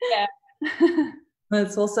 Yeah.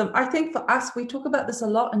 That's awesome. I think for us, we talk about this a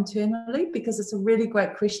lot internally because it's a really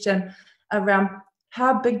great question around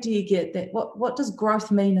how big do you get that? What does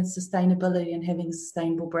growth mean in sustainability and having a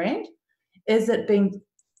sustainable brand? Is it being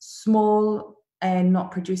small and not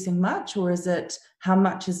producing much, or is it how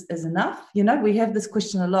much is enough? We have this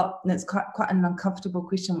question a lot, and it's quite an uncomfortable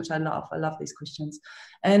question, which I love. I love these questions.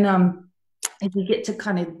 And if you get to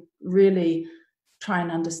kind of really try and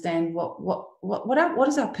understand what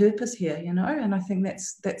is our purpose here, and I think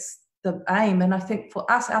that's the aim. And I think for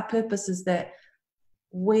us, our purpose is that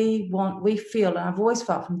we feel, and I've always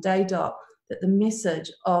felt from day dot, that the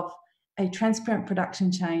message of a transparent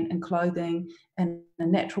production chain and clothing and a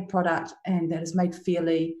natural product, and that is made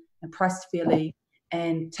fairly and priced fairly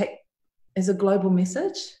and is a global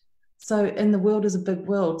message. So, and the world is a big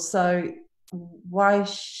world. So why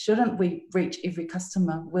shouldn't we reach every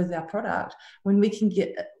customer with our product when we can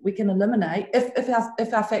eliminate,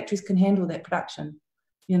 if our factories can handle that production?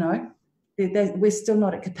 We're still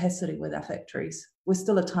not at capacity with our factories. We're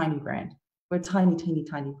still a tiny brand. We're a tiny, teeny,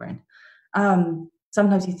 tiny brand.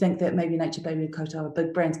 Sometimes you think that maybe Nature Baby and Kowtow are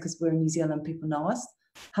big brands because we're in New Zealand, people know us.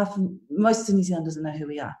 Most of New Zealand doesn't know who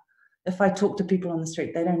we are. If I talk to people on the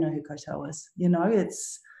street, they don't know who Kowtow is.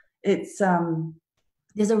 It's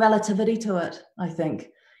there's a relativity to it, I think.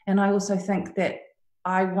 And I also think that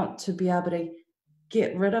I want to be able to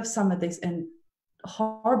get rid of some of these and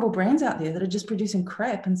horrible brands out there that are just producing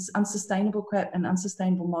crap and unsustainable crap and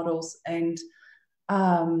unsustainable models, and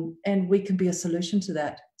we can be a solution to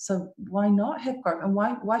that. So why not have growth? And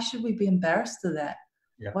why should we be embarrassed to that?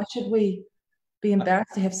 Yeah. Why should we be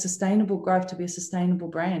embarrassed to have sustainable growth, to be a sustainable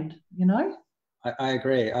brand? I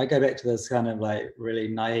agree. I go back to this kind of like really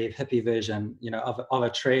naive hippie version, of a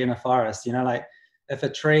tree in a forest. Like if a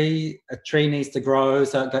tree needs to grow,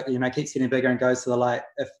 so it keeps getting bigger and goes to the light.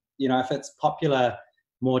 If it's popular,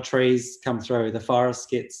 more trees come through. The forest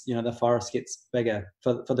gets bigger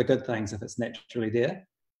for the good things if it's naturally there.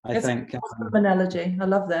 I think awesome analogy. I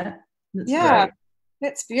love that. Great.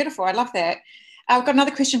 That's beautiful. I love that. I've got another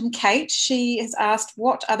question from Kate. She has asked,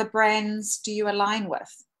 what other brands do you align with?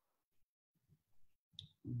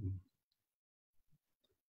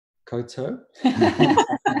 Kowtow. Good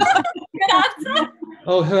answer.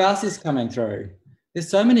 Oh, who else is coming through? There's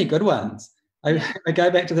so many good ones. I go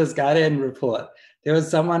back to this Guardian report. There was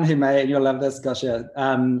someone who made, and you'll love this, Gosia,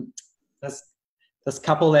 this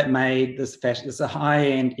couple that made this fashion. It's a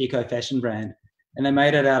high-end eco-fashion brand, and they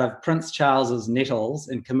made it out of Prince Charles's nettles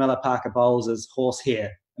and Camilla Parker Bowles's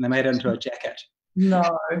horsehair, and they made it into a jacket. No.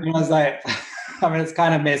 And I was like, it's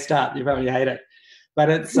kind of messed up. You probably hate it, but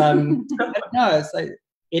it's no, it's like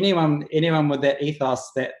anyone with that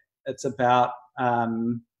ethos that it's about.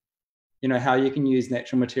 How you can use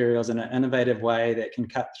natural materials in an innovative way that can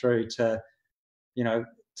cut through to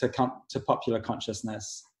popular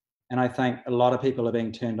consciousness. And I think a lot of people are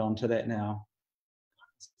being turned on to that now.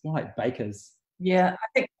 It's more like bakers. Yeah, I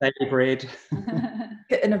think baby bread.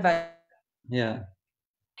 Innovate. Yeah.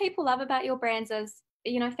 People love about your brands is,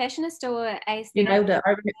 fashion is still a You nailed it.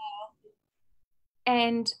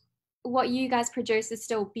 And what you guys produce is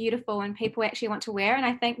still beautiful and people actually want to wear. And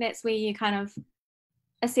I think that's where you kind of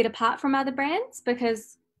are set apart from other brands,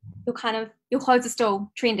 because your clothes are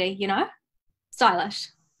still trendy, you know, stylish.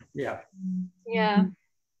 Yeah. Yeah.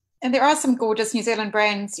 And there are some gorgeous New Zealand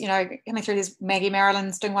brands, you know, coming through. There's Maggie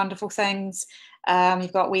Marilyn's doing wonderful things.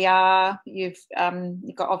 You've got We Are, you've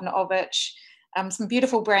got Ovna Ovic, some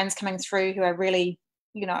beautiful brands coming through who are really,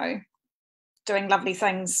 you know, doing lovely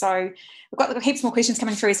things. So we've got heaps more questions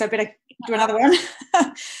coming through, so I better do another one.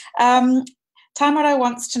 Taimaro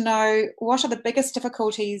wants to know, what are the biggest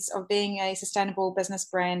difficulties of being a sustainable business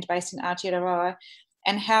brand based in Aotearoa,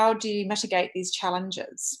 and how do you mitigate these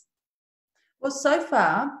challenges? Well, so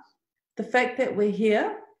far, the fact that we're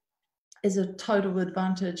here is a total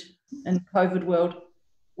advantage in COVID world.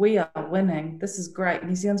 We are winning. This is great.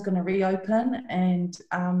 New Zealand's going to reopen, and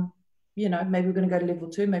you know, maybe we're going to go to level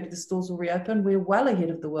 2. Maybe the stores will reopen. We're well ahead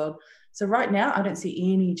of the world. So right now, I don't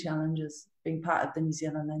see any challenges being part of the New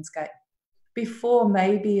Zealand landscape. Before,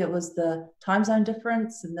 maybe it was the time zone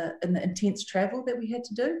difference and the intense travel that we had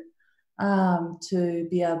to do to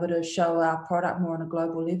be able to show our product more on a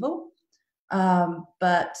global level.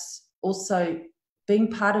 But also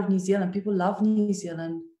being part of New Zealand, people love New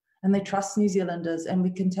Zealand and they trust New Zealanders, and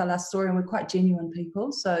we can tell our story, and we're quite genuine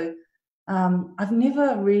people. So I've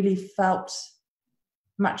never really felt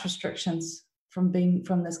much restrictions from being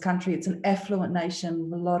from this country. It's an affluent nation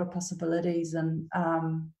with a lot of possibilities, and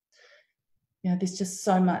you know, there's just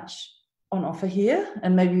so much on offer here.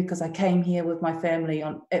 And maybe because I came here with my family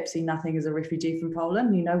on absolutely nothing as a refugee from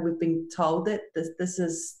Poland, you know, we've been told that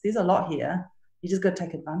there's a lot here. You just got to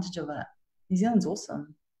take advantage of it. New Zealand's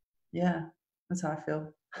awesome. Yeah, that's how I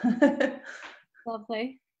feel.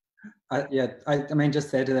 Lovely. I mean,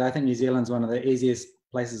 just to add to that, I think New Zealand's one of the easiest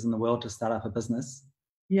places in the world to start up a business.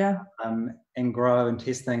 Yeah. And grow and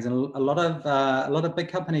test things, and a lot of big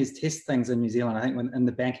companies test things in New Zealand. I think when in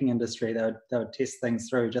the banking industry, they would test things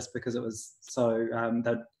through just because it was so.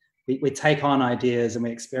 We take on ideas and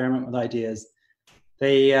we experiment with ideas.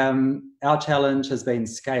 Our challenge has been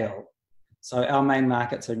scale. So our main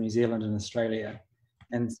markets are New Zealand and Australia,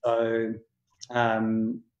 and so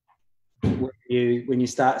when you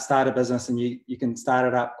start a business, and you can start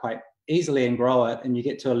it up quite easily and grow it, and you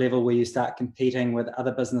get to a level where you start competing with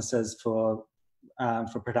other businesses for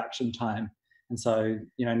production time, and so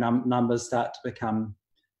you know numbers start to become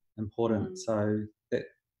important. So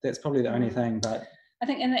that's probably the only thing. But I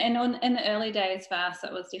think in the early days for us,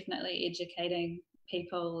 it was definitely educating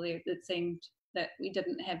people. It seemed that we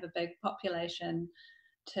didn't have a big population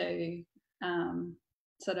to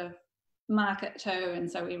sort of market to, and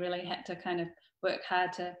so we really had to kind of work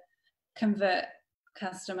hard to convert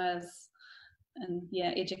customers, and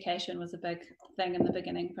yeah, education was a big thing in the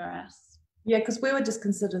beginning for us. Yeah, because we were just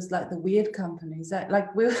considered like the weird companies.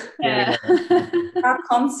 Like we yeah. Our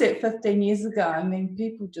concept 15 years ago, I mean,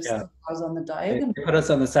 people just thought I was on the diet. They put us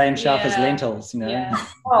on the same shelf as lentils, you know. Yeah.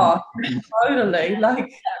 Oh, totally.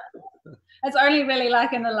 Like it's only really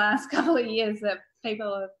like in the last couple of years that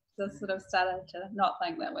people have just sort of started to not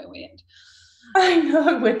think that we're weird. I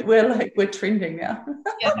know, we're trending now.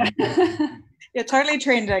 Yeah. Yeah, totally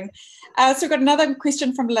trending. So we've got another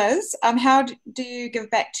question from Liz. How do you give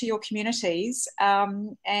back to your communities?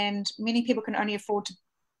 And many people can only afford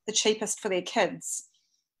the cheapest for their kids.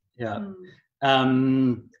 Yeah.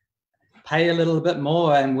 Pay a little bit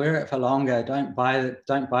more and wear it for longer. Don't buy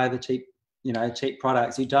the cheap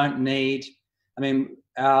products. You don't need. I mean,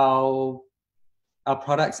 our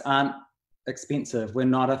products aren't expensive. We're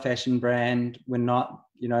not a fashion brand. We're not,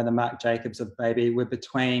 the Marc Jacobs of baby. We're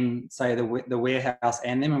between, say, the warehouse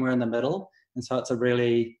and them, and we're in the middle. And so it's a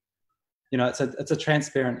really, it's a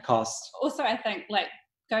transparent cost. Also, I think like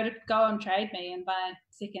go on Trade Me and buy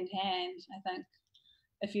second hand. I think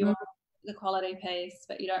if you want the quality piece,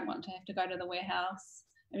 but you don't want to have to go to the warehouse.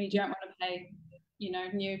 I mean, you don't want to pay,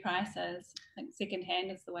 new prices. I think second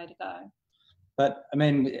hand is the way to go. But I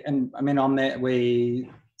mean, on that we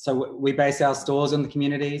base our stores in the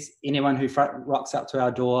communities. Anyone who rocks up to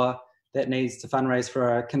our door that needs to fundraise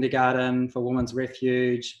for a kindergarten, for women's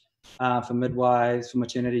refuge, for midwives, for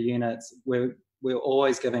maternity units, we're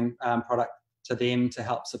always giving product to them to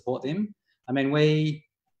help support them. I mean,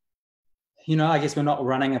 I guess we're not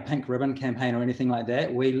running a pink ribbon campaign or anything like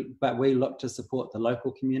that. But we look to support the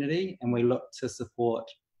local community, and we look to support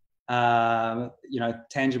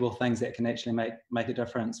tangible things that can actually make a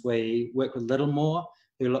difference. We work with Littlemore,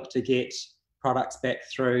 who look to get products back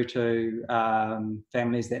through to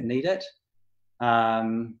families that need it.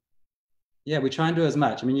 We try and do as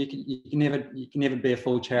much. I mean, you can never be a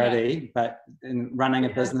full charity, but in running a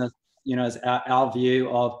business, is our view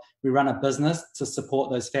of, we run a business to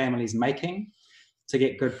support those families making, to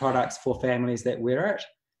get good products for families that wear it.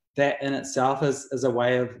 That in itself is a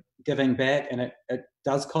way of, giving back, and it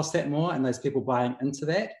does cost that more, and those people buying into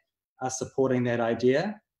that are supporting that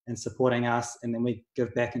idea and supporting us, and then we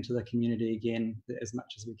give back into the community again as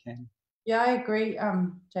much as we can. Yeah, I agree,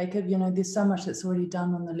 Jacob. You know, there's so much that's already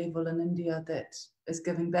done on the level in India that is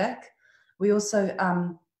giving back. We also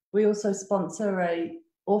sponsor a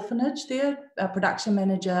orphanage there. A production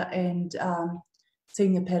manager and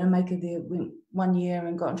senior pattern maker there went 1 year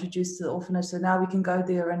and got introduced to the orphanage. So now we can go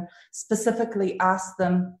there and specifically ask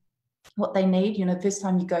them what they need. You know, the first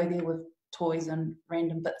time you go there with toys and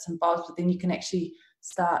random bits and bobs, but then you can actually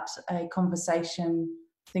start a conversation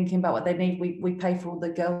thinking about what they need. We pay for all the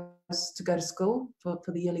girls to go to school for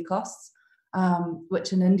the yearly costs,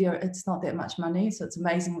 which in India it's not that much money, so it's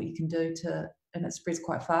amazing what you can do and it spreads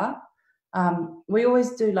quite far. We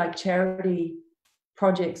always do like charity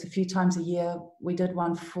projects a few times a year. We did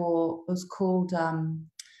one for,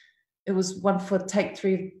 it was one for Take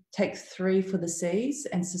Three for the Seas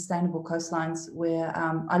and Sustainable Coastlines, where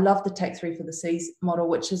I love the Take Three for the Seas model,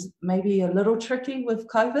 which is maybe a little tricky with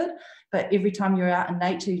COVID, but every time you're out in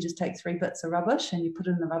nature, you just take 3 bits of rubbish and you put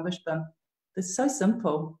it in the rubbish bin. It's so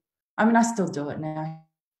simple. I mean, I still do it now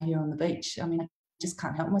here on the beach. I mean, I just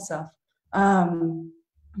can't help myself.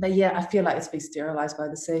 But yeah, I feel like it's been sterilized by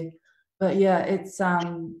the sea. But yeah, it's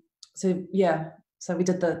so we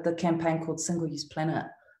did the campaign called Single Use Planet.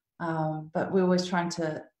 But we're always trying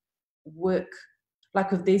to work,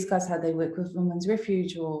 like with these guys, how they work with Women's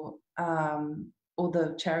Refuge or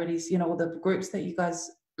the charities, you know, all the groups that you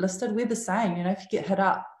guys listed. We're the same, you know, if you get hit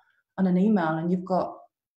up on an email and you've got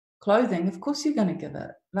clothing, of course you're going to give it.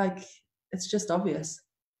 Like, it's just obvious.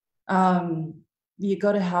 You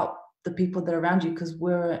got to help the people that are around you, because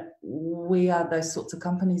we are those sorts of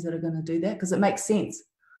companies that are going to do that, because it makes sense,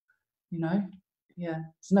 you know. Yeah,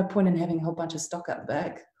 there's no point in having a whole bunch of stock out the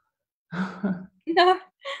back. No,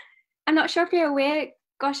 I'm not sure if you're aware,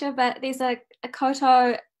 Gosia, but there's a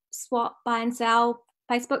Kowtow swap, buy and sell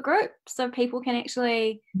Facebook group, so people can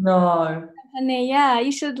actually in there. Yeah,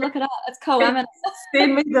 you should look it up. It's cool.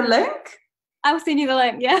 Send me the link. I will send you the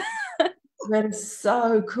link. Yeah. That is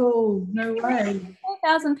so cool. No way.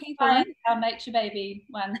 4,000 people. Our Nature Baby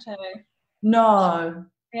one too. No.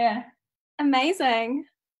 Yeah. Amazing.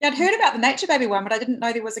 Yeah, I'd heard about the Nature Baby one, but I didn't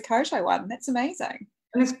know there was a Kowtow one. That's amazing.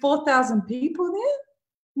 And there's 4,000 people there?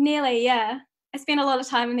 Nearly, yeah. I spend a lot of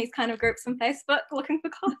time in these kind of groups on Facebook looking for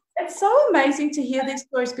clothes. It's so amazing to hear these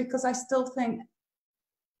stories, because I still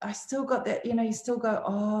got that, you know, you still go,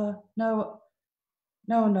 oh, no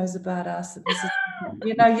one knows about us. This is,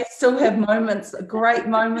 you know, you still have great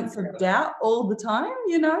moments of doubt all the time,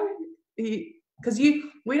 you know, because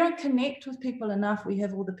we don't connect with people enough. We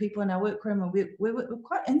have all the people in our workroom, and we're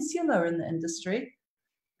quite insular in the industry.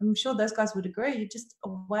 I'm sure those guys would agree. You're just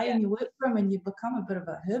away in your workroom and you become a bit of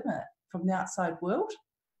a hermit from the outside world.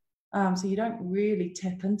 So you don't really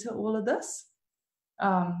tap into all of this.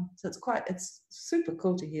 So it's super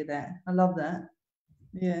cool to hear that. I love that.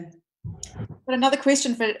 Yeah. But another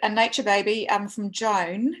question for a Nature Baby from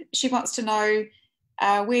Joan. She wants to know,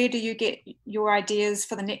 where do you get your ideas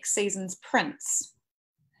for the next season's prints?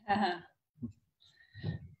 The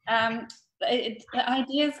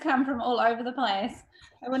ideas come from all over the place.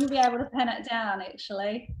 I wouldn't be able to pin it down,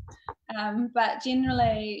 actually. But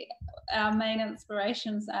generally, our main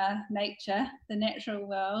inspirations are nature, the natural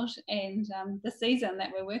world, and the season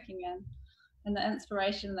that we're working in, and the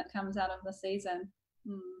inspiration that comes out of the season.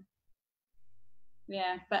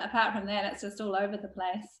 Yeah, but apart from that, it's just all over the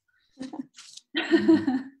place.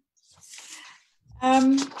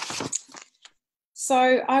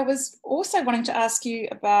 So I was also wanting to ask you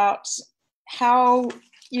about how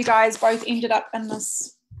you guys both ended up in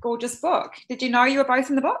this gorgeous book. Did you know you were both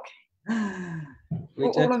in the book? We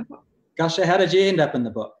did. Gosia, how did you end up in the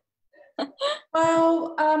book?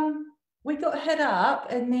 Well, we got hit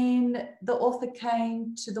up, and then the author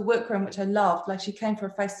came to the workroom, which I loved. Like, she came for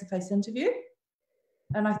a face-to-face interview,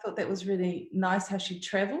 and I thought that was really nice how she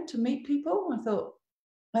travelled to meet people. I thought,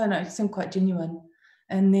 I don't know, it seemed quite genuine.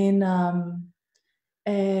 And then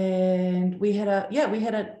and we had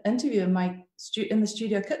an interview in the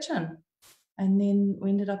studio kitchen, and then we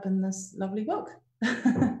ended up in this lovely book.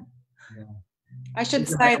 I should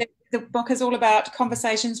say that the book is all about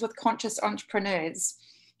conversations with conscious entrepreneurs.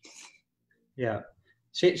 Yeah,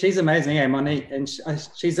 she's amazing, Monique, and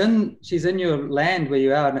she's in your land where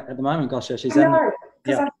you are at the moment, Gosia.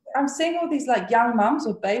 Because I'm seeing all these like young mums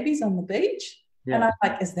with babies on the beach. Yeah. And I'm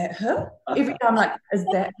like, is that her? Every time I'm like, is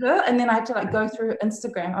that her? And then I have to like go through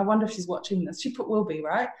Instagram. I wonder if she's watching this. She will be,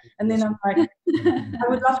 right? And then I'm like, I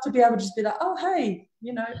would love to be able to just be like, oh, hey,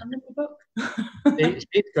 you know, I'm in the book.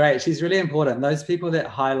 She's great. She's really important. Those people that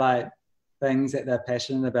highlight things that they're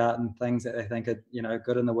passionate about and things that they think are, you know,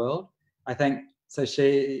 good in the world. I think so.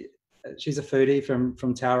 She's a foodie from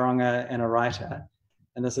Tauranga and a writer,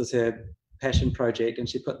 and this is her passion project. And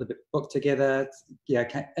she put the book together.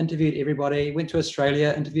 Yeah, interviewed everybody. Went to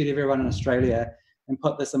Australia, interviewed everyone in Australia, and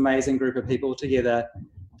put this amazing group of people together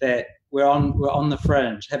that we're on the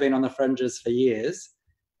fringe, have been on the fringes for years,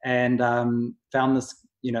 and found this,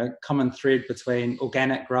 you know, common thread between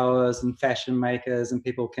organic growers and fashion makers and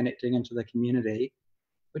people connecting into the community,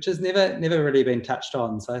 which has never really been touched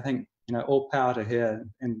on. So I think, you know, all power to her,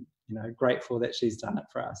 and, you know, grateful that she's done it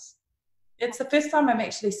for us. It's the first time I'm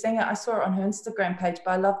actually seeing it. I saw it on her Instagram page,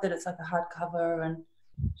 but I love that it's like a hardcover, and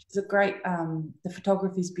she's a great, the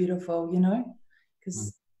photography's beautiful, you know,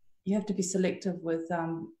 because you have to be selective with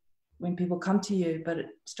when people come to you, but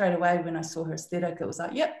straight away when I saw her aesthetic, it was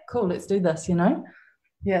like, yep, cool, let's do this, you know.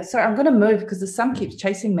 Yeah, so I'm going to move because the sun keeps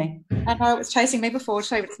chasing me. I know, it was chasing me before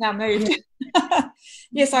too, but it's now moved.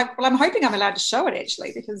 Yes, I'm hoping I'm allowed to show it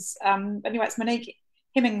actually, because anyway, it's Monique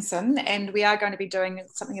Hemmingson, and we are going to be doing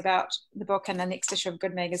something about the book in the next issue of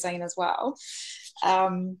Good Magazine as well,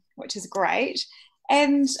 which is great.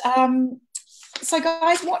 And so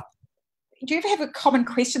guys, do you ever have a common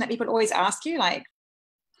question that people always ask you, like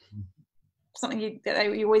something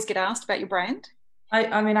that you always get asked about your brand?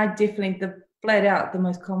 I mean, I definitely, flat out, the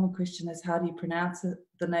most common question is, how do you pronounce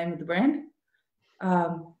the name of the brand?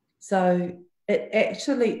 So it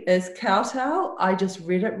actually is Kowtow. I just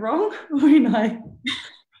read it wrong when I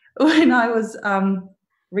was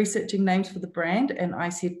researching names for the brand, and I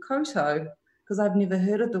said Kowtow because I've never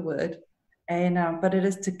heard of the word. And but it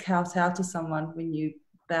is to kowtow to someone when you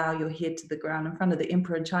bow your head to the ground in front of the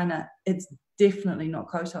emperor in China. It's definitely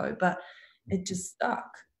not Kowtow, but it just stuck.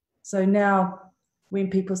 So now when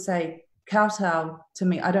people say Kowtow to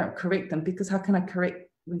me, I don't correct them, because how can I correct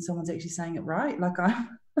when someone's actually saying it right? Like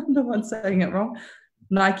I'm the one saying it wrong.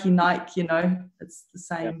 Nike, you know, it's the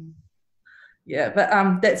same. Yeah,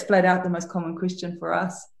 but that's flat out the most common question for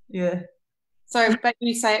us. Yeah. So, but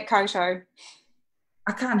you say it Kowtow.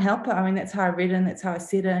 I can't help it. I mean, that's how I read it, and that's how I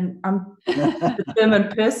said it. And I'm a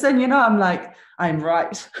determined person, you know. I'm like, I'm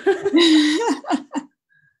right.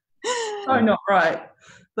 I'm not right,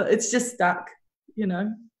 but it's just stuck, you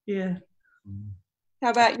know. Yeah. How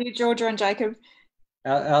about you, Georgia and Jacob?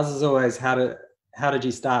 Ours is always how did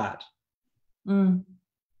you start?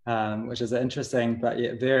 Which is interesting, but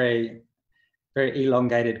yet very, very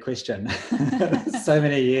elongated question. So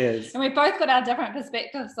many years. And we both got our different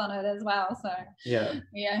perspectives on it as well. So yeah.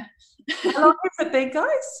 How long has it been,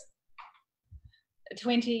 guys?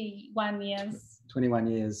 21 years. 21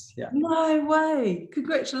 years, yeah. No way.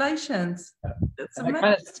 Congratulations. That's amazing.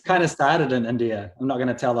 It kind of started in India. I'm not going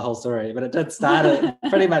to tell the whole story, but it did start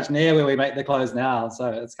pretty much near where we make the clothes now.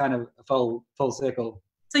 So it's kind of a full circle.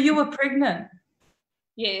 So you were pregnant?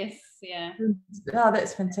 Yes, yeah. Oh,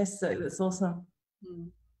 that's fantastic. That's awesome.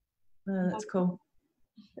 Oh, that's cool.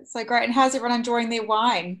 That's so great. And how's everyone enjoying their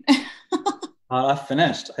wine? I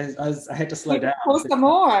finished. I had to slow down. Pour some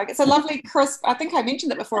more. It's a lovely crisp. I think I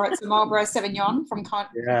mentioned it before. It's a Marlborough Sauvignon from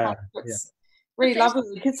It's really lovely.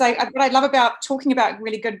 Because what I love about talking about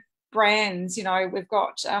really good brands, you know, we've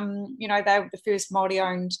got, you know, they're the first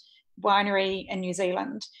Māori-owned winery in New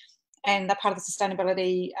Zealand, and they're part of the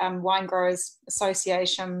Sustainability Wine Growers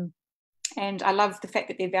Association. And I love the fact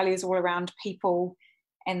that their values are all around people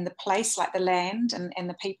and the place, like the land and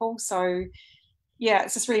the people. So, yeah,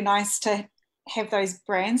 it's just really nice to have those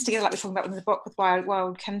brands together, like we're talking about in the book with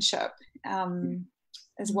Wild Kinship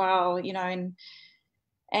as well, you know,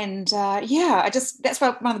 and yeah, that's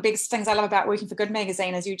one of the biggest things I love about working for Good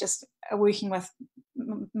Magazine is you just are working with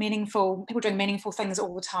meaningful people doing meaningful things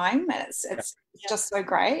all the time. It's just so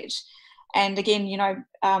great. And again, you know,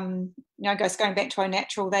 going back to Au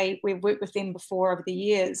Natural, we've worked with them before over the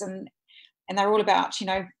years, and they're all about, you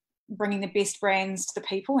know, bringing the best brands to the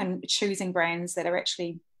people and choosing brands that are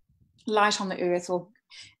actually light on the earth, or,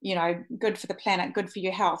 you know, good for the planet, good for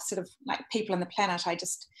your health, sort of like people on the planet. I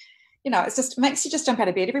just, you know, it makes you just jump out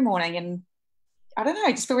of bed every morning, and I don't know,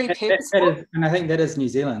 I just feel really purposeful. And I think that is New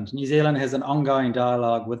Zealand. New Zealand has an ongoing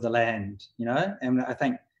dialogue with the land, you know, and I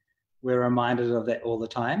think we're reminded of that all the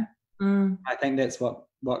time. I think that's what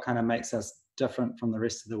kind of makes us different from the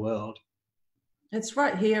rest of the world. It's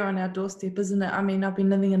right here on our doorstep, isn't it? I mean, I've been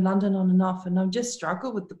living in London on and off, and I've just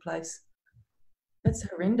struggled with the place. It's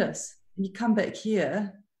horrendous. And you come back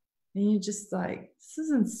here and you're just like, this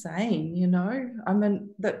is insane, you know? I mean,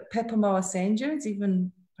 the Papamoa sand dunes,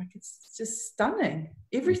 even, like, it's just stunning.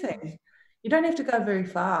 Everything. You don't have to go very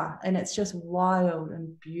far, and it's just wild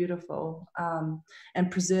and beautiful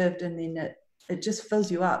and preserved, and then it just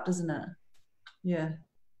fills you up, doesn't it? Yeah.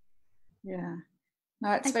 Yeah. No,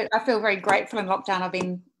 I feel very grateful in lockdown.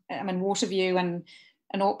 I'm in Waterview and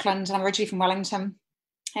in Auckland, and I'm originally from Wellington,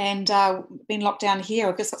 and been locked down here.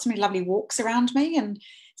 I've just got so many lovely walks around me, and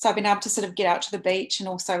so I've been able to sort of get out to the beach and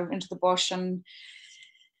also into the bush, and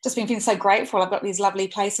just been feeling so grateful. I've got these lovely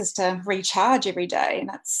places to recharge every day, and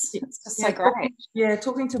it's just so great.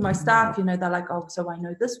 Talking to my staff, you know, they're like, oh, so I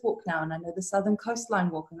know this walk now, and I know the Southern Coastline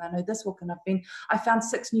walk, and I know this walk, and I found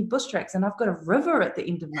 6 new bush tracks, and I've got a river at the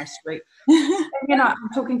end of my street. And, you know, I'm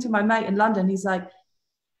talking to my mate in London. He's like,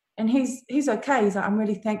 and he's okay. He's like, I'm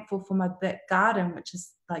really thankful for my back garden, which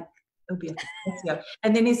is like, it'll be a patio.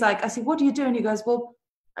 And then he's like, I said, what do you do? And he goes, well,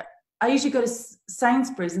 I usually go to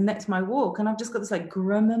Sainsbury's and that's my walk. And I've just got this like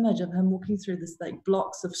grim image of him walking through this like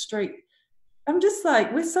blocks of street. I'm just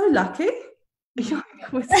like, we're so lucky.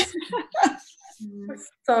 We're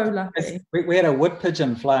so lucky. We had a wood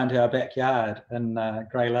pigeon fly into our backyard in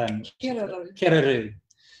Grey Lynn. Kereru.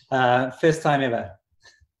 First time ever.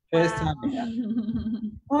 First time ever.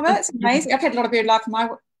 Well, that's amazing. I've had a lot of bird life in my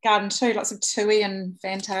garden too, lots of tui and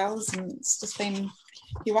fantails, and it's just been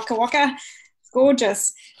waka waka.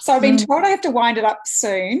 Gorgeous. So I've been told I have to wind it up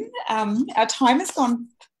soon. Our time has gone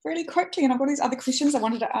really quickly, and I've got these other questions I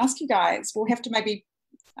wanted to ask you guys. We'll have to maybe,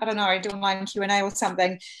 I don't know, do online Q&A or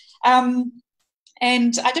something. And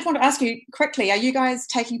I did want to ask you quickly, are you guys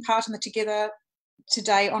taking part in the Together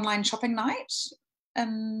Today online shopping night?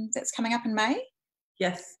 That's coming up in May?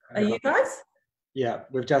 Yes. Are you guys? Yeah,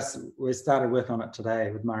 we started working on it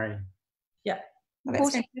today with Murray. Yeah. Well,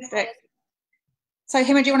 that's fantastic. So,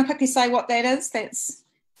 Hemma, do you want to quickly say what that is? So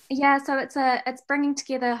it's bringing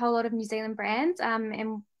together a whole lot of New Zealand brands,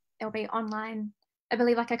 and it'll be online. I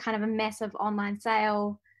believe like a kind of a massive online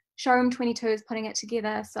sale. Showroom 22 is putting it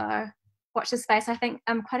together, so watch this space. I think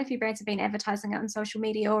quite a few brands have been advertising it on social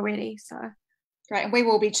media already. So great, and we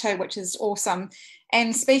will be too, which is awesome.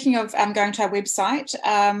 And speaking of going to our website,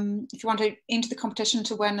 if you want to enter the competition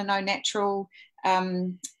to win an Au Natural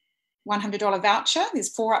 $100 voucher. There's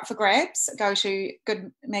 4 up for grabs. Go to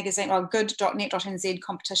Good Magazine or good.net.nz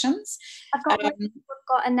competitions. We've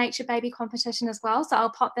got a Nature Baby competition as well, so I'll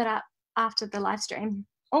pop that up after the live stream.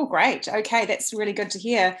 Oh, great. Okay, that's really good to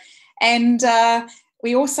hear. And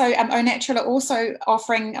we also, Au Natural are also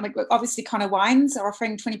offering, obviously Connor Wines are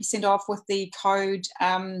offering 20% off with the code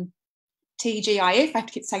TGIF, I have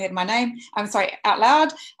to keep saying it in my name, out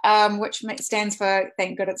loud, which stands for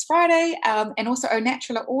Thank God It's Friday. And also Au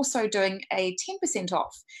Natural are also doing a 10%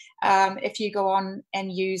 off if you go on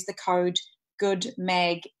and use the code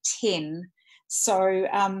GoodMag10. So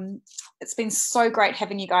it's been so great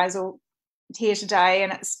having you guys all here today,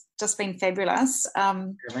 and it's just been fabulous.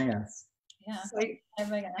 Having us. Yeah. So,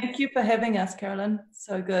 thank you for having us, Carolyn.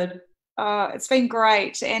 So good. It's been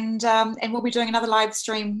great, and we'll be doing another live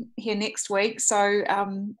stream here next week. So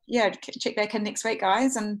check back in next week,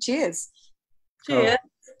 guys, and cheers. Cheers.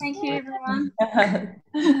 Thank you, everyone.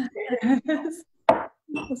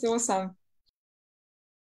 That's awesome.